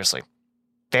 Seriously.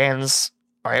 Fans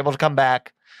are able to come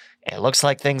back. And it looks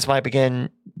like things might begin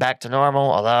back to normal.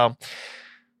 Although,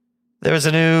 there's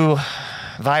a new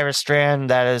virus strand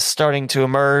that is starting to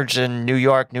emerge in New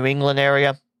York, New England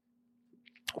area.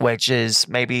 Which is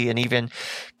maybe an even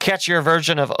catchier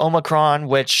version of Omicron.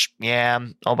 Which, yeah,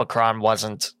 Omicron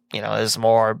wasn't... is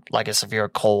more like a severe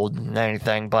cold than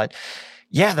anything. But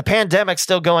yeah, the pandemic's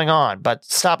still going on, but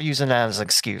stop using that as an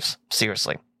excuse.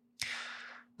 Seriously.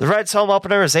 The Reds' home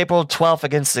opener is April 12th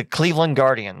against the Cleveland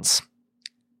Guardians.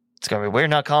 It's going to be weird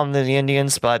not calling them the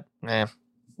Indians, but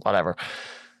whatever.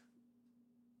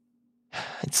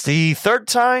 It's the third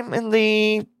time in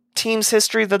the team's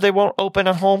history that they won't open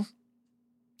at home.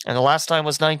 And the last time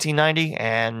was 1990,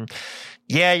 and...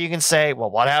 yeah, you can say, well,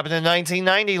 what happened in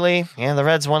 1990, Lee? Yeah, the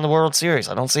Reds won the World Series.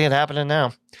 I don't see it happening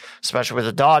now, especially with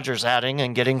the Dodgers adding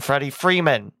and getting Freddie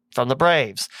Freeman from the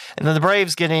Braves. And then the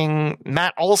Braves getting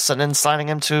Matt Olson and signing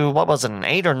him to, what was it, an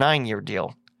 8 or 9 year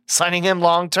deal? Signing him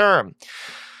long term.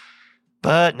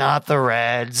 But not the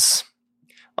Reds.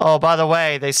 Oh, by the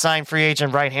way, they signed free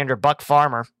agent right-hander Buck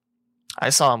Farmer. I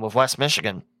saw him with West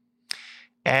Michigan.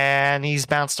 And he's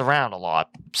bounced around a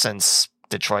lot since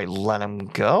Detroit let him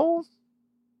go.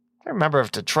 I remember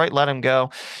if Detroit let him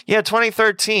go. Yeah,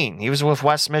 2013. He was with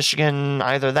West Michigan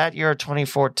either that year or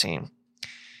 2014.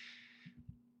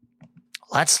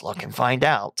 Let's look and find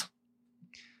out.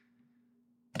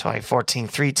 2014,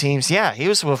 3 teams. Yeah, he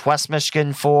was with West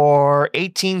Michigan for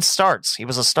 18 starts. He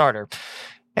was a starter.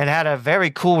 And had a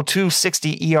very cool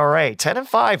 2.60 ERA.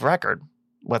 10-5 record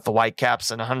with the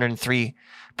Whitecaps and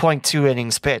 103.2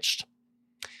 innings pitched.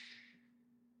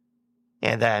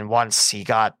 And then once he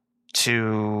got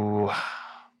to,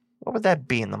 what would that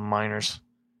be in the minors?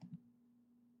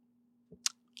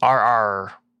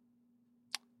 RR.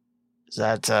 Is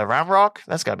that Round Rock?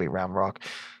 That's got to be Round Rock.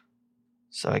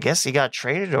 So I guess he got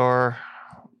traded, or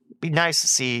it'd be nice to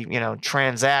see,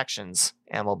 transactions,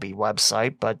 MLB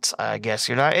website, but I guess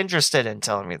you're not interested in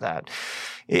telling me that.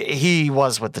 He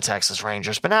was with the Texas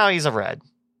Rangers, but now he's a Red.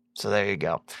 So there you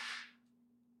go.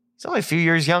 He's only a few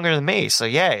years younger than me, so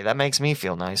yay, that makes me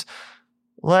feel nice.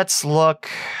 Let's look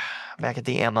back at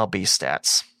the MLB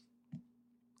stats.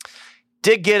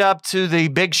 Did get up to the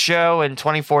big show in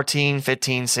 2014,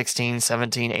 15, 16,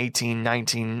 17, 18,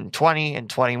 19, 20, and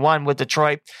 21 with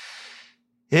Detroit.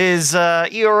 His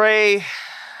ERA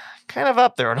kind of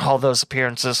up there in all those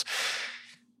appearances.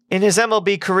 In his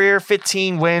MLB career,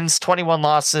 15 wins, 21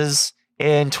 losses,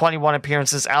 in 21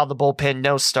 appearances out of the bullpen,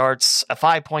 no starts, a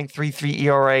 5.33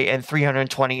 ERA, and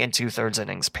 320 and 2/3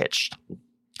 innings pitched.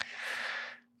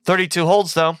 32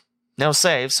 holds, though. No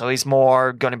saves, so he's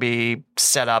more going to be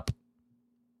set up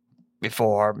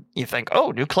before you think,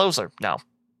 oh, new closer. No,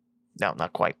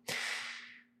 not quite.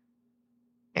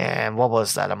 And what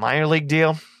was that, a minor league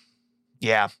deal?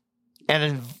 Yeah.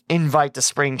 And invite to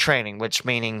spring training, which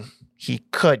meaning he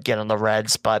could get on the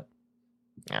Reds, but,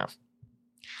 yeah.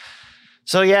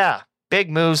 So, yeah, big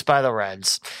moves by the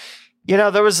Reds. You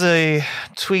know, there was a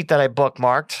tweet that I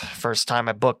bookmarked. First time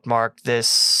I bookmarked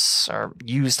this, or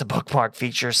used a bookmark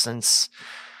feature since...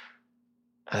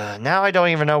 now I don't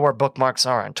even know where bookmarks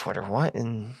are on Twitter. What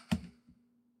in...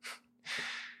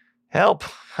 Help.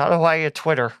 How do I get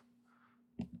Twitter?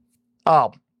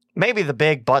 Oh, maybe the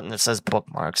big button that says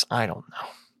bookmarks. I don't know.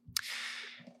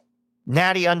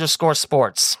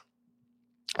 Natty_sports.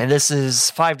 And this is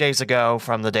 5 days ago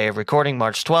from the day of recording,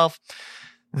 March 12th.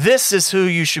 This is who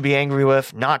you should be angry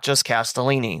with, not just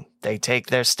Castellini. They take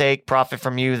their stake, profit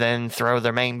from you, then throw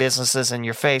their main businesses in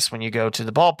your face when you go to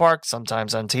the ballpark,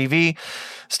 sometimes on TV.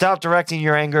 Stop directing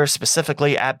your anger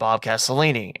specifically at Bob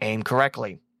Castellini. Aim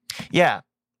correctly. Yeah,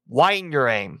 widen your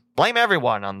aim. Blame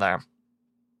everyone on there.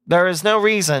 There is no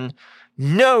reason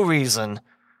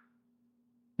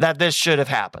that this should have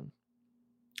happened.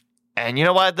 And you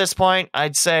know what, at this point,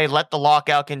 I'd say let the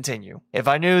lockout continue. If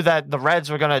I knew that the Reds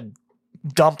were going to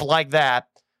dump like that,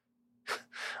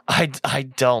 I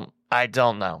don't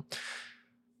know.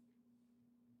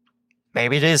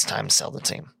 Maybe it is time to sell the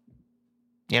team.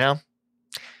 You know?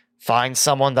 Find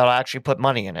someone that'll actually put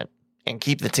money in it and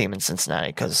keep the team in Cincinnati,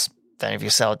 because then if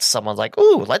you sell it to someone like,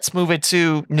 ooh, let's move it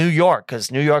to New York, because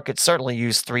New York could certainly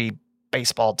use 3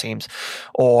 baseball teams.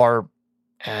 Or,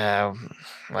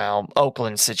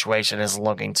 Oakland's situation isn't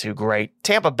looking too great.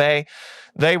 Tampa Bay,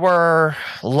 they were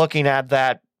looking at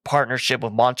that partnership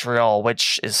with Montreal,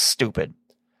 which is stupid.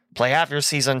 Play half your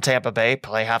season in Tampa Bay,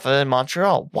 play half of it in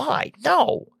Montreal. Why?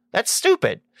 No, that's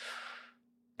stupid.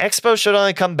 Expo should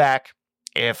only come back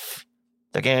if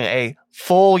they're getting a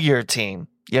full year team,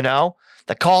 you know,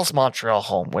 that calls Montreal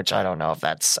home, which I don't know if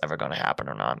that's ever going to happen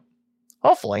or not.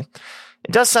 Hopefully.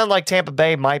 It does sound like Tampa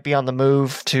Bay might be on the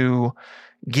move to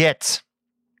get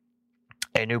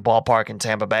a new ballpark in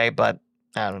Tampa Bay, but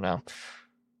I don't know.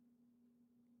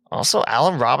 Also,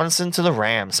 Allen Robinson to the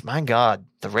Rams. My God,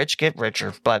 the rich get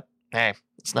richer, but hey,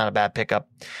 it's not a bad pickup.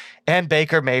 And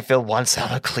Baker Mayfield wants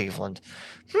out of Cleveland.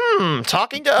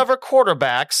 Talking to other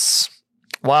quarterbacks,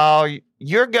 while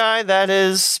your guy that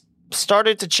has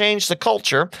started to change the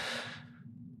culture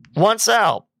wants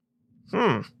out.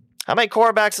 How many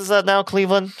quarterbacks is that now,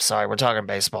 Cleveland? Sorry, we're talking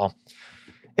baseball.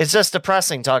 It's just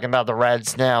depressing talking about the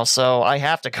Reds now, so I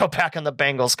have to go back on the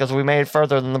Bengals because we made it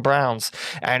further than the Browns.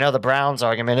 And I know the Browns'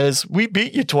 argument is, we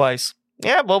beat you twice.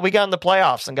 Yeah, well, we got in the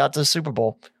playoffs and got to the Super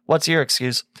Bowl. What's your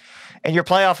excuse? And your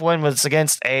playoff win was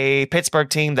against a Pittsburgh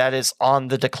team that is on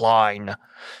the decline.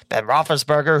 Ben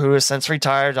Roethlisberger, who has since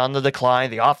retired, on the decline.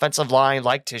 The offensive line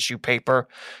like tissue paper.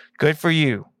 Good for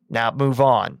you. Now move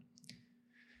on.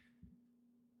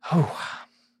 I'm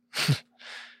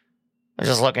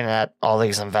just looking at all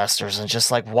these investors and just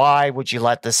like, why would you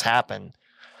let this happen?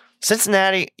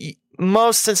 Cincinnati,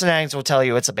 most Cincinnatians will tell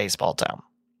you it's a baseball town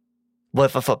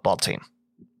with a football team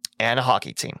and a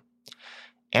hockey team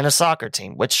and a soccer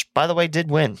team, which, by the way, did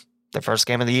win the first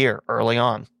game of the year early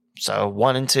on. So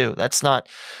 1-2. That's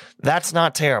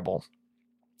not terrible.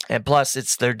 And plus,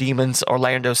 it's their demons,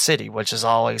 Orlando City, which has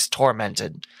always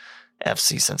tormented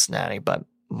FC Cincinnati. But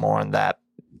more on that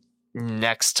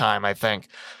next time, I think.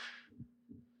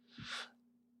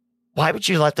 Why would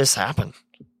you let this happen?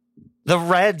 The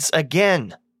Reds,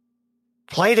 again,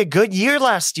 played a good year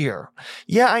last year.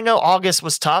 Yeah, I know August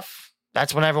was tough.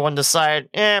 That's when everyone decided,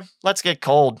 let's get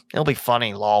cold. It'll be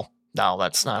funny, lol. No,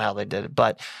 that's not how they did it.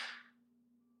 But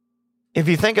if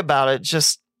you think about it,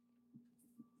 just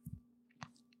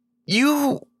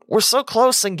you were so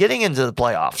close in getting into the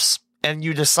playoffs and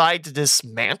you decide to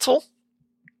dismantle.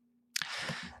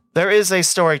 There is a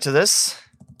story to this.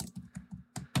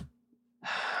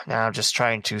 Now I'm just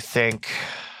trying to think.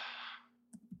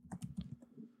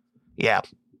 Yeah.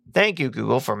 Thank you,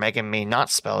 Google, for making me not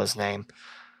spell his name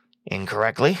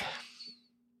incorrectly.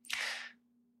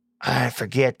 I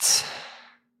forget.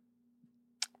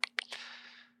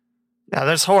 Now,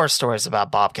 there's horror stories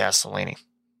about Bob Castellini.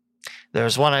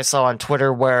 There's one I saw on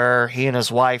Twitter where he and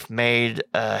his wife made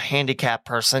a handicapped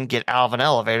person get out of an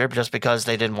elevator just because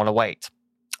they didn't want to wait.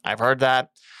 I've heard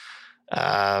that.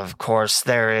 Of course,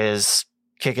 there is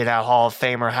kicking out Hall of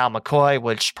Famer Hal McCoy,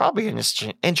 which probably an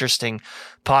interesting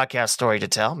podcast story to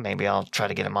tell. Maybe I'll try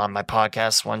to get him on my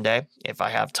podcast one day if I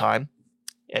have time.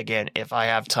 Again, if I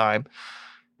have time.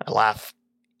 I laugh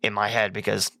in my head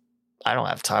because I don't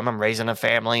have time. I'm raising a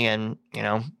family and,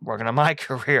 working on my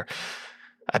career.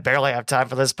 I barely have time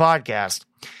for this podcast.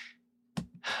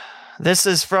 This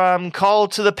is from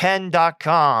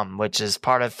calltothepen.com, which is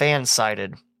part of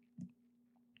Fansided.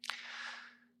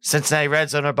 Cincinnati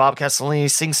Reds owner Bob Castellini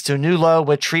sinks to a new low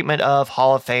with treatment of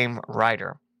Hall of Fame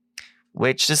writer,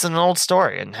 which is an old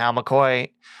story, and Hal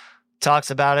McCoy talks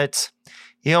about it.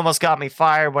 He almost got me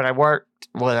fired when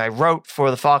I wrote for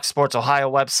the Fox Sports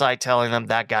Ohio website telling them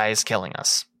that guy is killing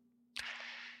us.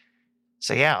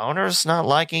 So yeah, owners not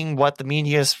liking what the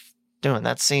media is doing.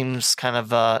 That seems kind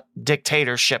of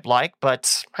dictatorship-like,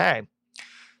 but hey,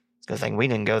 it's a good thing we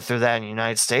didn't go through that in the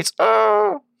United States.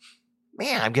 Oh,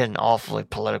 man, I'm getting awfully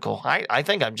political. I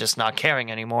think I'm just not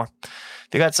caring anymore. If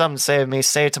you got something to say to me,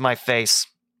 say it to my face.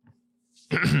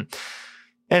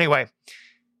 Anyway,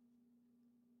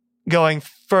 going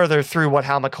further through what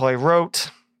Hal McCoy wrote,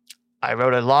 I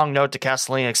wrote a long note to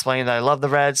Castellini explaining that I love the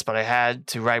Reds, but I had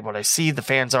to write what I see. The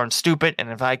fans aren't stupid, and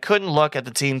if I couldn't look at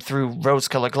the team through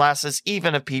rose-colored glasses,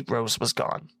 even if Pete Rose was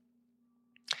gone.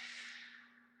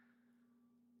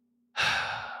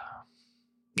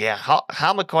 Yeah,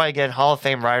 Hal McCoy, again, Hall of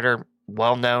Fame writer,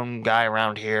 well-known guy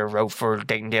around here, wrote for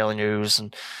Dayton Daily News,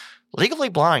 and Legally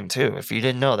Blind, too, if you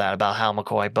didn't know that about Hal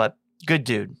McCoy, but good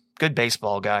dude, good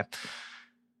baseball guy.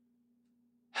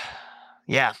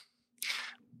 Yeah.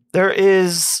 There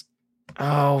is,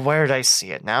 where did I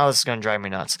see it? Now this is going to drive me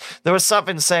nuts. There was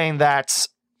something saying that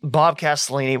Bob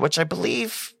Castellini, which I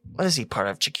believe, what is he, part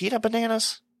of Chiquita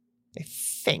Bananas? I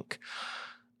think.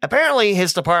 Apparently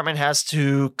his department has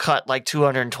to cut like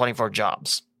 224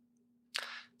 jobs.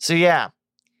 So yeah,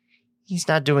 he's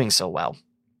not doing so well.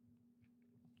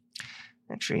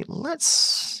 Actually, let's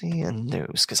see the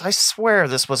news, because I swear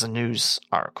this was a news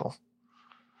article.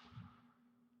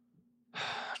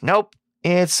 Nope.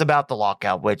 It's about the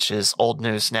lockout, which is old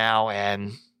news now,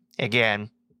 and again,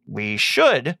 we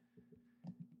should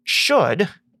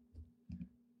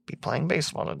be playing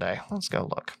baseball today. Let's go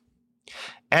look.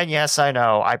 And yes, I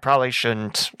know, I probably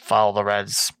shouldn't follow the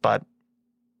Reds, but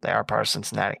they are part of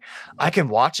Cincinnati. I can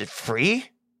watch it free?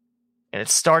 And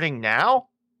it's starting now?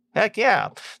 Heck yeah.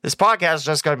 This podcast is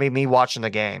just going to be me watching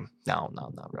the game. No,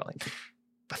 not really.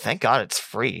 But thank God it's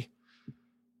free.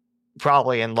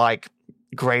 Probably in like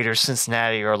Greater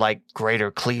Cincinnati or like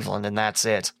Greater Cleveland, and that's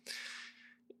it.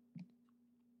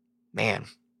 Man.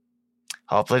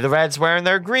 Hopefully the Reds wearing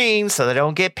their green so they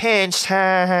don't get pinched.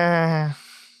 Sorry.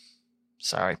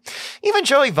 Even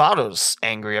Joey Votto's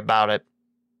angry about it.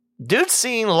 Dude's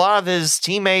seen a lot of his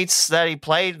teammates that he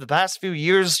played the past few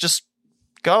years just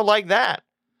go like that.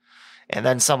 And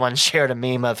then someone shared a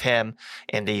meme of him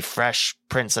in the Fresh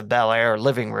Prince of Bel-Air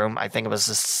living room. I think it was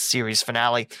the series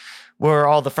finale, where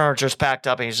all the furniture's packed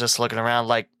up and he's just looking around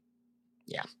like,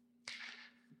 yeah.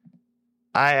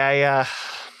 I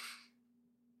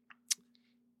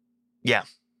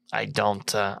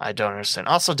don't understand.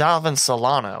 Also, Donovan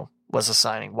Solano was a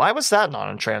signing. Why was that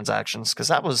not in transactions? Because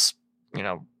that was,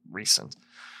 recent.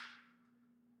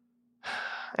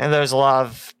 And there's a lot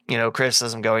of,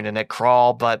 criticism going to Nick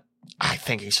Krall, but I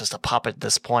think he's just a puppet at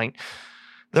this point.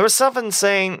 There was something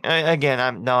saying, again,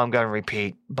 I'm going to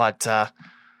repeat, but,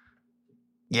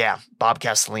 yeah, Bob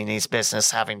Castellini's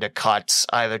business having to cut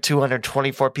either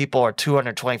 224 people or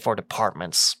 224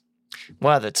 departments.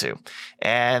 One of the two.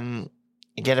 And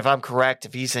again, if I'm correct,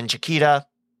 if he's in Chiquita,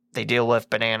 they deal with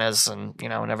bananas and,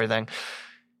 and everything.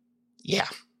 Yeah.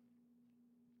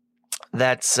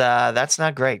 That's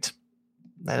not great.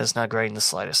 That is not great in the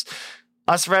slightest.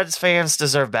 Us Reds fans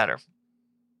deserve better.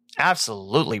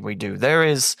 Absolutely we do. There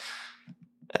is...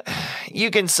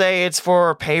 You can say it's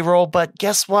for payroll, but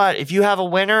guess what? If you have a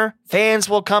winner, fans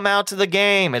will come out to the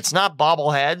game. It's not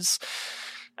bobbleheads.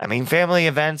 I mean, family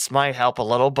events might help a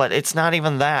little, but it's not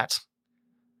even that.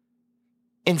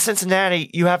 In Cincinnati,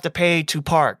 you have to pay to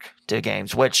park to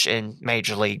games, which in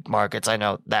major league markets, I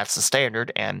know that's the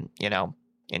standard. And,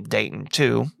 in Dayton,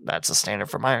 too, that's the standard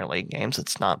for minor league games.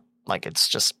 It's not like it's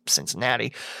just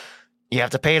Cincinnati. You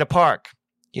have to pay to park.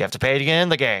 You have to pay to get in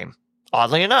the game.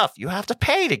 Oddly enough, you have to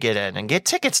pay to get in and get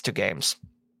tickets to games.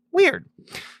 Weird.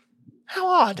 How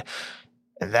odd.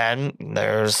 And then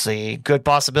there's the good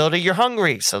possibility you're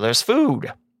hungry, so there's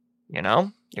food.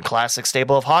 Your classic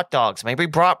staple of hot dogs, maybe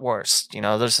bratwurst.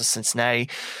 There's a Cincinnati,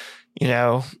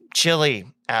 chili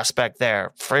aspect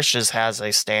there. Frisch's has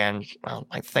a stand. Well,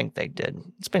 I think they did.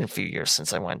 It's been a few years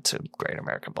since I went to Great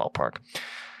American Ballpark.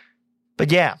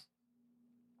 But yeah,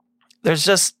 there's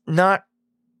just not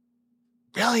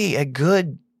really a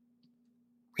good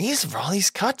reason for all these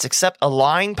cuts except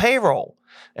align payroll.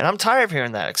 And I'm tired of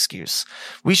hearing that excuse.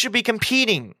 We should be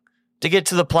competing to get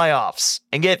to the playoffs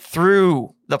and get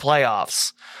through the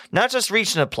playoffs. Not just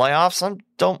reaching the playoffs. I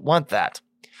don't want that.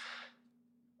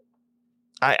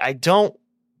 I don't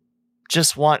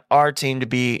just want our team to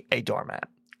be a doormat.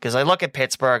 Because I look at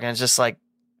Pittsburgh and it's just like,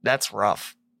 that's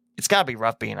rough. It's got to be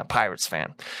rough being a Pirates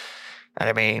fan. And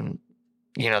I mean,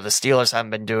 the Steelers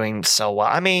haven't been doing so well.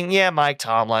 I mean, yeah, Mike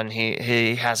Tomlin,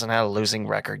 he hasn't had a losing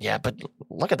record yet, but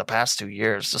look at the past 2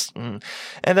 years. And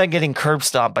then getting curb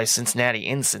stomped by Cincinnati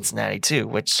in Cincinnati too,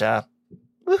 which,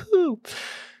 woohoo.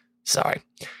 Sorry.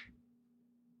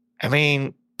 I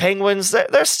mean, Penguins,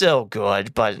 they're still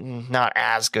good, but not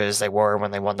as good as they were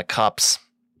when they won the Cups.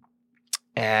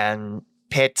 And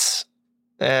Pitt's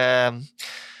not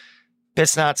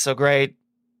so great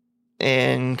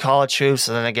in college hoops.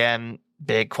 And then again,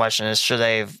 big question is, should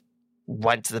they have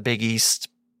went to the Big East?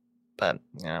 But,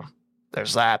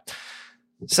 there's that.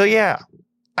 So, yeah,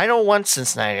 I don't want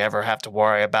Cincinnati to ever have to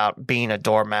worry about being a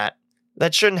doormat.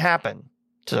 That shouldn't happen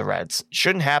to the Reds. It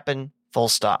shouldn't happen, full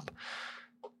stop.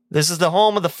 This is the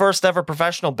home of the first ever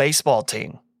professional baseball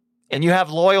team. And you have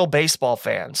loyal baseball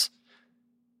fans.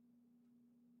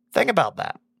 Think about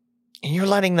that. And you're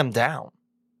letting them down.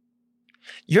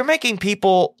 You're making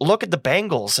people look at the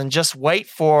Bengals and just wait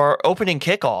for opening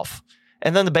kickoff.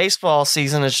 And then the baseball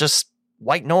season is just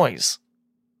white noise.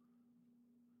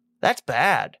 That's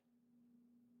bad.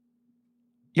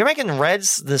 You're making the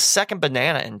Reds the second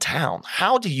banana in town.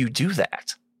 How do you do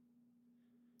that?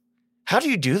 How do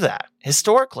you do that?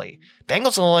 Historically,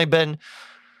 Bengals have only been,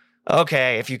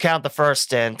 okay, if you count the first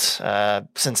stint,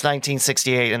 since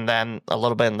 1968 and then a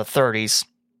little bit in the 30s,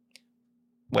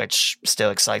 which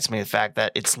still excites me, the fact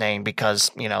that it's named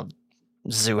because,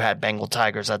 Zoo had Bengal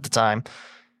Tigers at the time,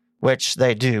 which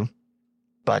they do.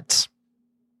 But,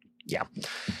 yeah.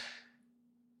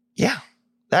 Yeah,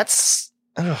 that's...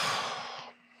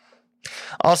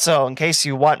 Also, in case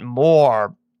you want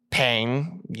more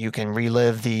pain, you can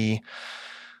relive the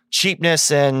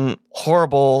cheapness and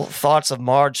horrible thoughts of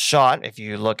Marge Schott if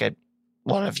you look at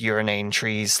one of Urinating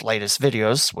Tree's latest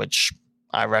videos, which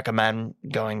I recommend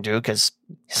going to because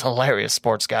he's a hilarious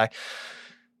sports guy.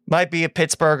 Might be a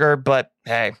Pittsburgher, but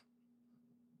hey,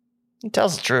 he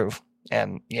tells the truth.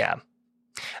 And yeah,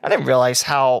 I didn't realize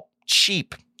how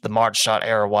cheap the Marge Schott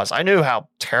era was. I knew how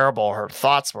terrible her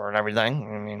thoughts were and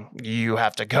everything. I mean, you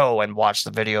have to go and watch the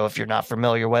video if you're not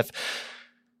familiar with.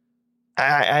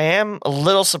 I am a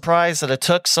little surprised that it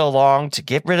took so long to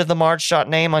get rid of the Marge Schott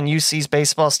name on UC's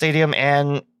baseball stadium.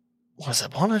 And was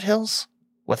it Walnut Hills?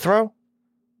 Withrow?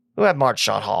 Who had Marge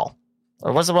Schott Hall?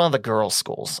 Or was it one of the girls'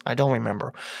 schools? I don't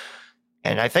remember.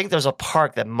 And I think there's a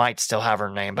park that might still have her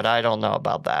name, but I don't know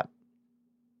about that.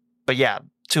 But yeah,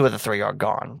 2 of the 3 are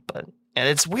gone. And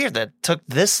it's weird that it took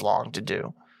this long to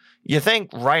do. You think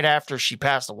right after she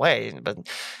passed away, but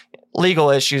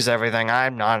legal issues, everything.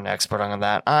 I'm not an expert on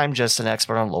that. I'm just an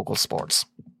expert on local sports.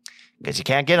 Because you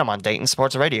can't get them on Dayton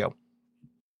Sports Radio.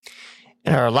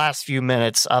 In our last few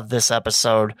minutes of this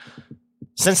episode,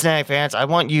 Cincinnati fans, I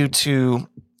want you to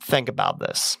think about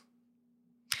this.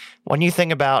 When you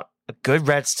think about a good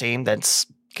Reds team that's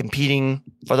competing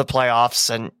for the playoffs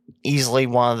and easily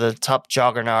one of the top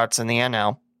juggernauts in the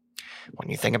NL, when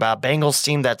you think about a Bengals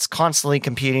team that's constantly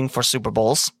competing for Super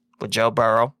Bowls with Joe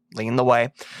Burrow leading the way,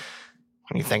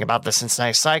 when you think about the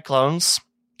Cincinnati Cyclones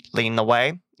leading the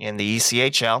way in the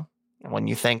ECHL, and when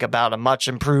you think about a much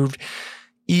improved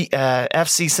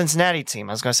FC Cincinnati team,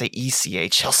 I was going to say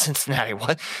ECHL Cincinnati.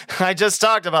 What? I just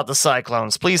talked about the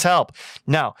Cyclones. Please help.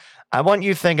 No, I want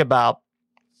you to think about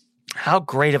how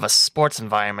great of a sports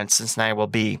environment Cincinnati will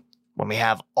be when we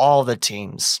have all the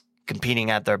teams competing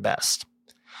at their best.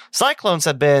 Cyclones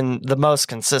have been the most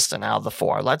consistent out of the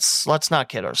 4. Let's not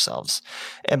kid ourselves.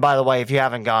 And by the way, if you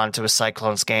haven't gone to a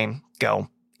Cyclones game, go.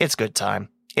 It's good time.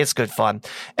 It's good fun.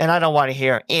 And I don't want to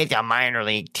hear, it's a minor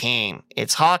league team.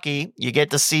 It's hockey. You get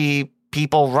to see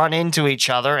people run into each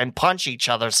other and punch each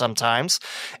other sometimes.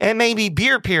 And maybe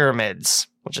beer pyramids,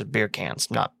 which is beer cans,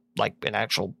 not like an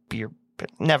actual beer.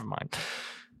 Never mind.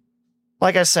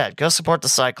 Like I said, go support the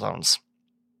Cyclones.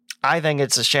 I think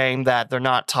it's a shame that they're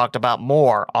not talked about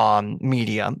more on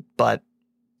media, but,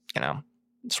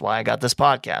 that's why I got this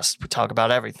podcast. We talk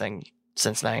about everything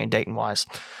Cincinnati and Dayton-wise.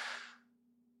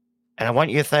 And I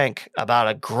want you to think about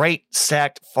a great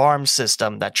stacked farm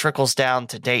system that trickles down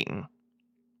to Dayton.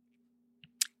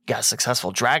 You got a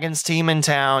successful Dragons team in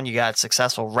town. You got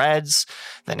successful Reds.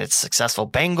 Then it's successful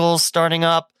Bengals starting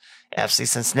up. FC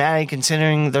Cincinnati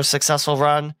continuing their successful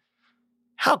run.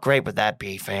 How great would that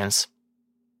be, fans?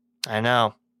 I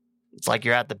know. It's like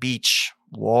you're at the beach.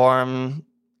 Warm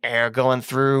air going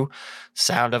through.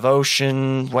 Sound of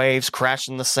ocean waves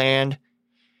crashing the sand.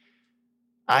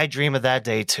 I dream of that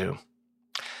day too.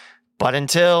 But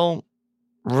until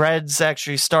Reds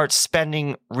actually start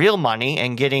spending real money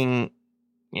and getting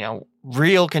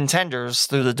real contenders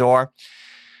through the door.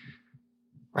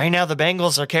 Right now, the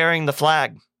Bengals are carrying the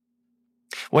flag,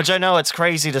 which I know it's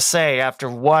crazy to say after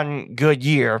one good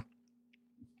year.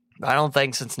 But I don't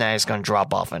think Cincinnati's going to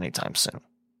drop off anytime soon,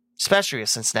 especially if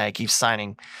Cincinnati keeps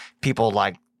signing people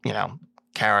like,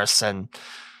 Karras and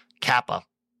Kappa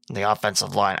in the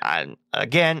offensive line.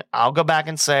 I'll go back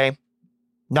and say,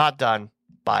 not done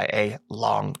by a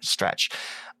long stretch.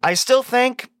 I still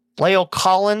think La'el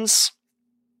Collins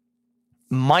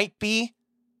might be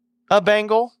a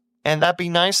Bengal, and that'd be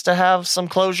nice to have some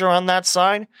closure on that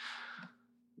side.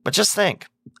 But just think,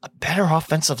 a better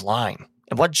offensive line,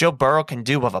 and what Joe Burrow can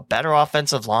do with a better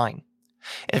offensive line.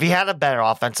 If he had a better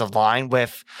offensive line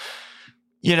with,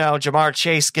 Jamar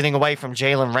Chase getting away from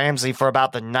Jalen Ramsey for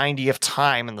about the 90th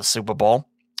time in the Super Bowl,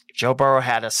 if Joe Burrow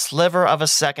had a sliver of a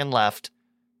second left,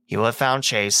 he would have found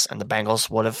Chase, and the Bengals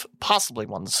would have possibly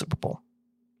won the Super Bowl.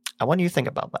 What do you think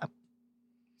about that?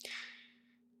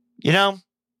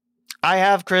 I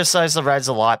have criticized the Reds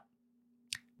a lot,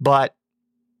 but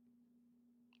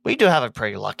we do have it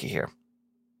pretty lucky here.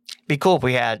 It'd be cool if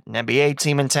we had an NBA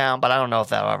team in town, but I don't know if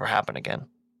that'll ever happen again.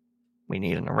 We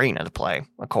need an arena to play,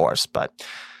 of course, but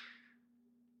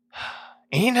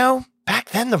back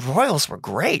then the Royals were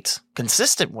great,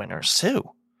 consistent winners too.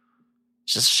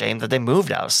 It's just a shame that they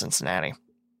moved out of Cincinnati,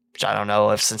 which I don't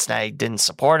know if Cincinnati didn't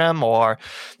support him or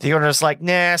the owner's like,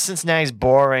 nah, Cincinnati's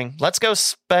boring. Let's go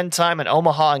spend time in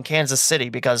Omaha and Kansas City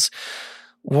because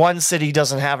one city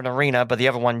doesn't have an arena, but the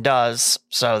other one does.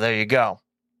 So there you go.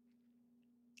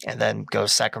 And then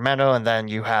goes Sacramento, and then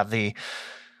you have the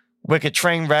wicked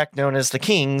train wreck known as the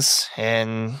Kings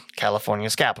in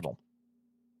California's capital.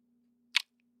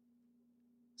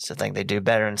 So I think they do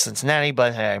better in Cincinnati,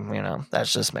 but hey,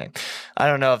 that's just me. I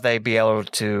don't know if they'd be able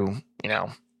to,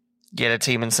 get a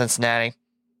team in Cincinnati.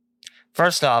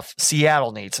 First off,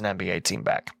 Seattle needs an NBA team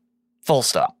back. Full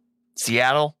stop.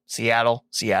 Seattle.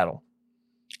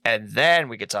 And then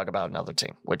we could talk about another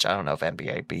team, which I don't know if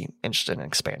NBA would be interested in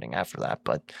expanding after that,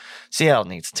 but Seattle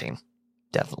needs a team.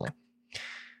 Definitely.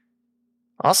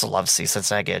 I also love to see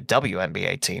Cincinnati get a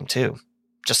WNBA team, too.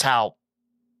 Just how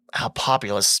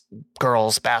populous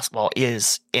girls basketball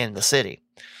is in the city.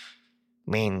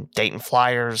 I mean, Dayton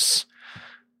Flyers,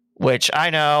 which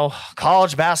I know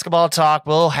college basketball talk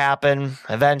will happen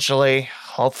eventually,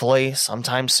 hopefully,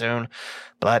 sometime soon.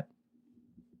 But,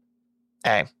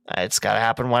 hey, it's got to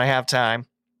happen when I have time.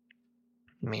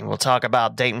 I mean, we'll talk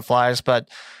about Dayton Flyers, but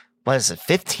what is it,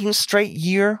 15th straight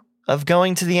year of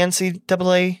going to the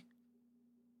NCAA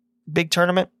big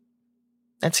tournament?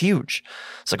 That's huge.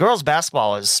 So girls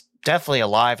basketball is definitely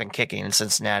alive and kicking in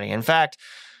Cincinnati. In fact,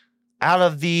 out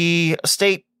of the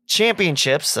state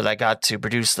championships that I got to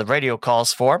produce the radio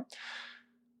calls for,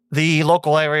 the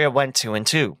local area went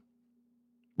 2-2.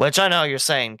 Which I know you're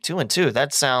saying 2-2.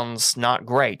 That sounds not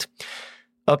great.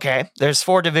 Okay, there's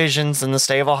 4 divisions in the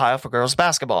state of Ohio for girls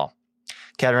basketball.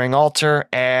 Kettering Alter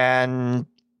and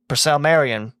Purcell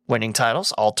Marion winning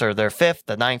titles. Alter their 5th,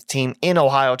 the 9th team in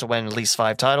Ohio to win at least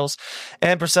 5 titles.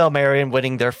 And Purcell Marion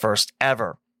winning their first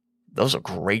ever. Those are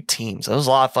great teams. It was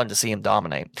a lot of fun to see them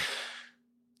dominate.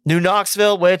 New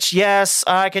Knoxville, which, yes,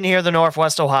 I can hear the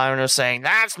Northwest Ohioaners saying,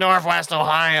 that's Northwest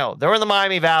Ohio. They're in the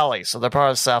Miami Valley, so they're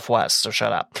part of the Southwest, so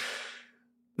shut up.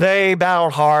 They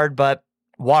battled hard, but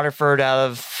Waterford out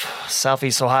of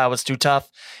Southeast Ohio was too tough.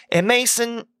 And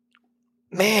Mason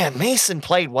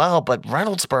played well, but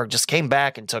Reynoldsburg just came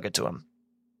back and took it to him.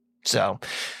 So,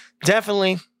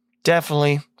 definitely,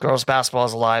 girls basketball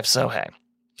is alive, so hey.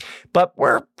 But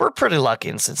we're pretty lucky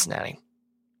in Cincinnati.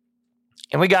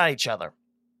 And we got each other.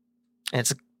 And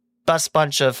it's the best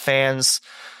bunch of fans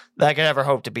that I could ever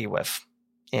hope to be with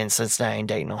in Cincinnati and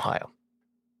Dayton, Ohio.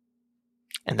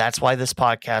 And that's why this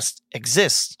podcast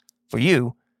exists, for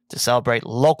you to celebrate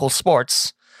local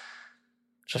sports,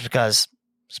 just because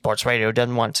sports radio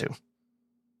doesn't want to.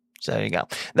 So there you go.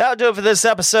 That'll do it for this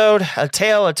episode. A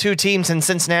tale of 2 teams in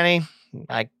Cincinnati.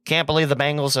 I can't believe the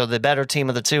Bengals are the better team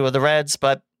of the 2 of the Reds,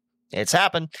 but it's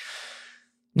happened.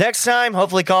 Next time,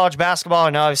 hopefully college basketball. I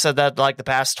know I've said that like the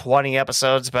past 20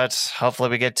 episodes, but hopefully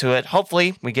we get to it.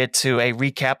 Hopefully we get to a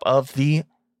recap of the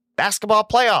basketball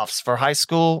playoffs for high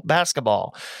school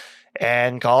basketball.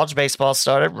 And college baseball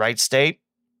started. Wright State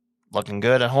looking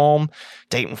good at home.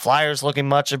 Dayton Flyers looking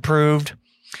much improved.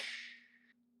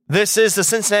 This is the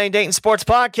Cincinnati Dayton Sports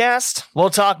Podcast. We'll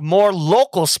talk more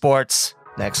local sports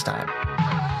next time.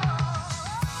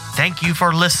 Thank you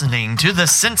for listening to the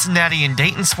Cincinnati and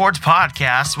Dayton Sports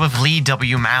Podcast with Lee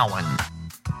W. Mowen.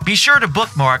 Be sure to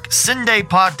bookmark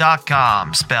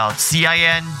CindayPod.com, spelled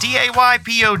CINDAYPOD,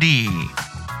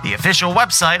 the official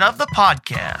website of the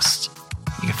podcast.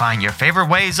 You can find your favorite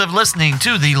ways of listening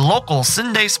to the local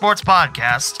Sunday Sports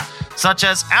Podcast, such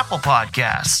as Apple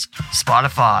Podcasts,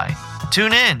 Spotify,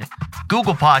 TuneIn,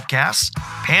 Google Podcasts,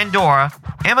 Pandora,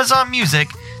 Amazon Music,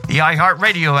 the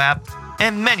iHeartRadio app,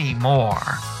 and many more.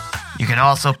 You can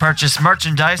also purchase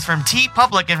merchandise from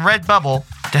TeePublic and Redbubble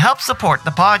to help support the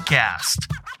podcast.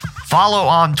 Follow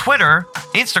on Twitter,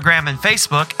 Instagram, and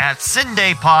Facebook at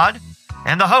SindayPod,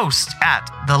 and the host at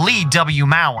the Lee W.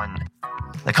 Mowen.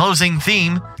 The closing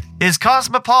theme is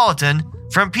Cosmopolitan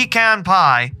from Pecan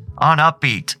Pie on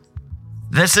Upbeat.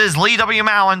 This is Lee W.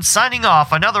 Mowen signing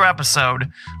off another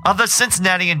episode of the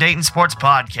Cincinnati and Dayton Sports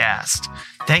Podcast.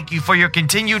 Thank you for your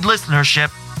continued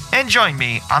listenership, and join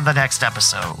me on the next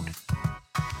episode.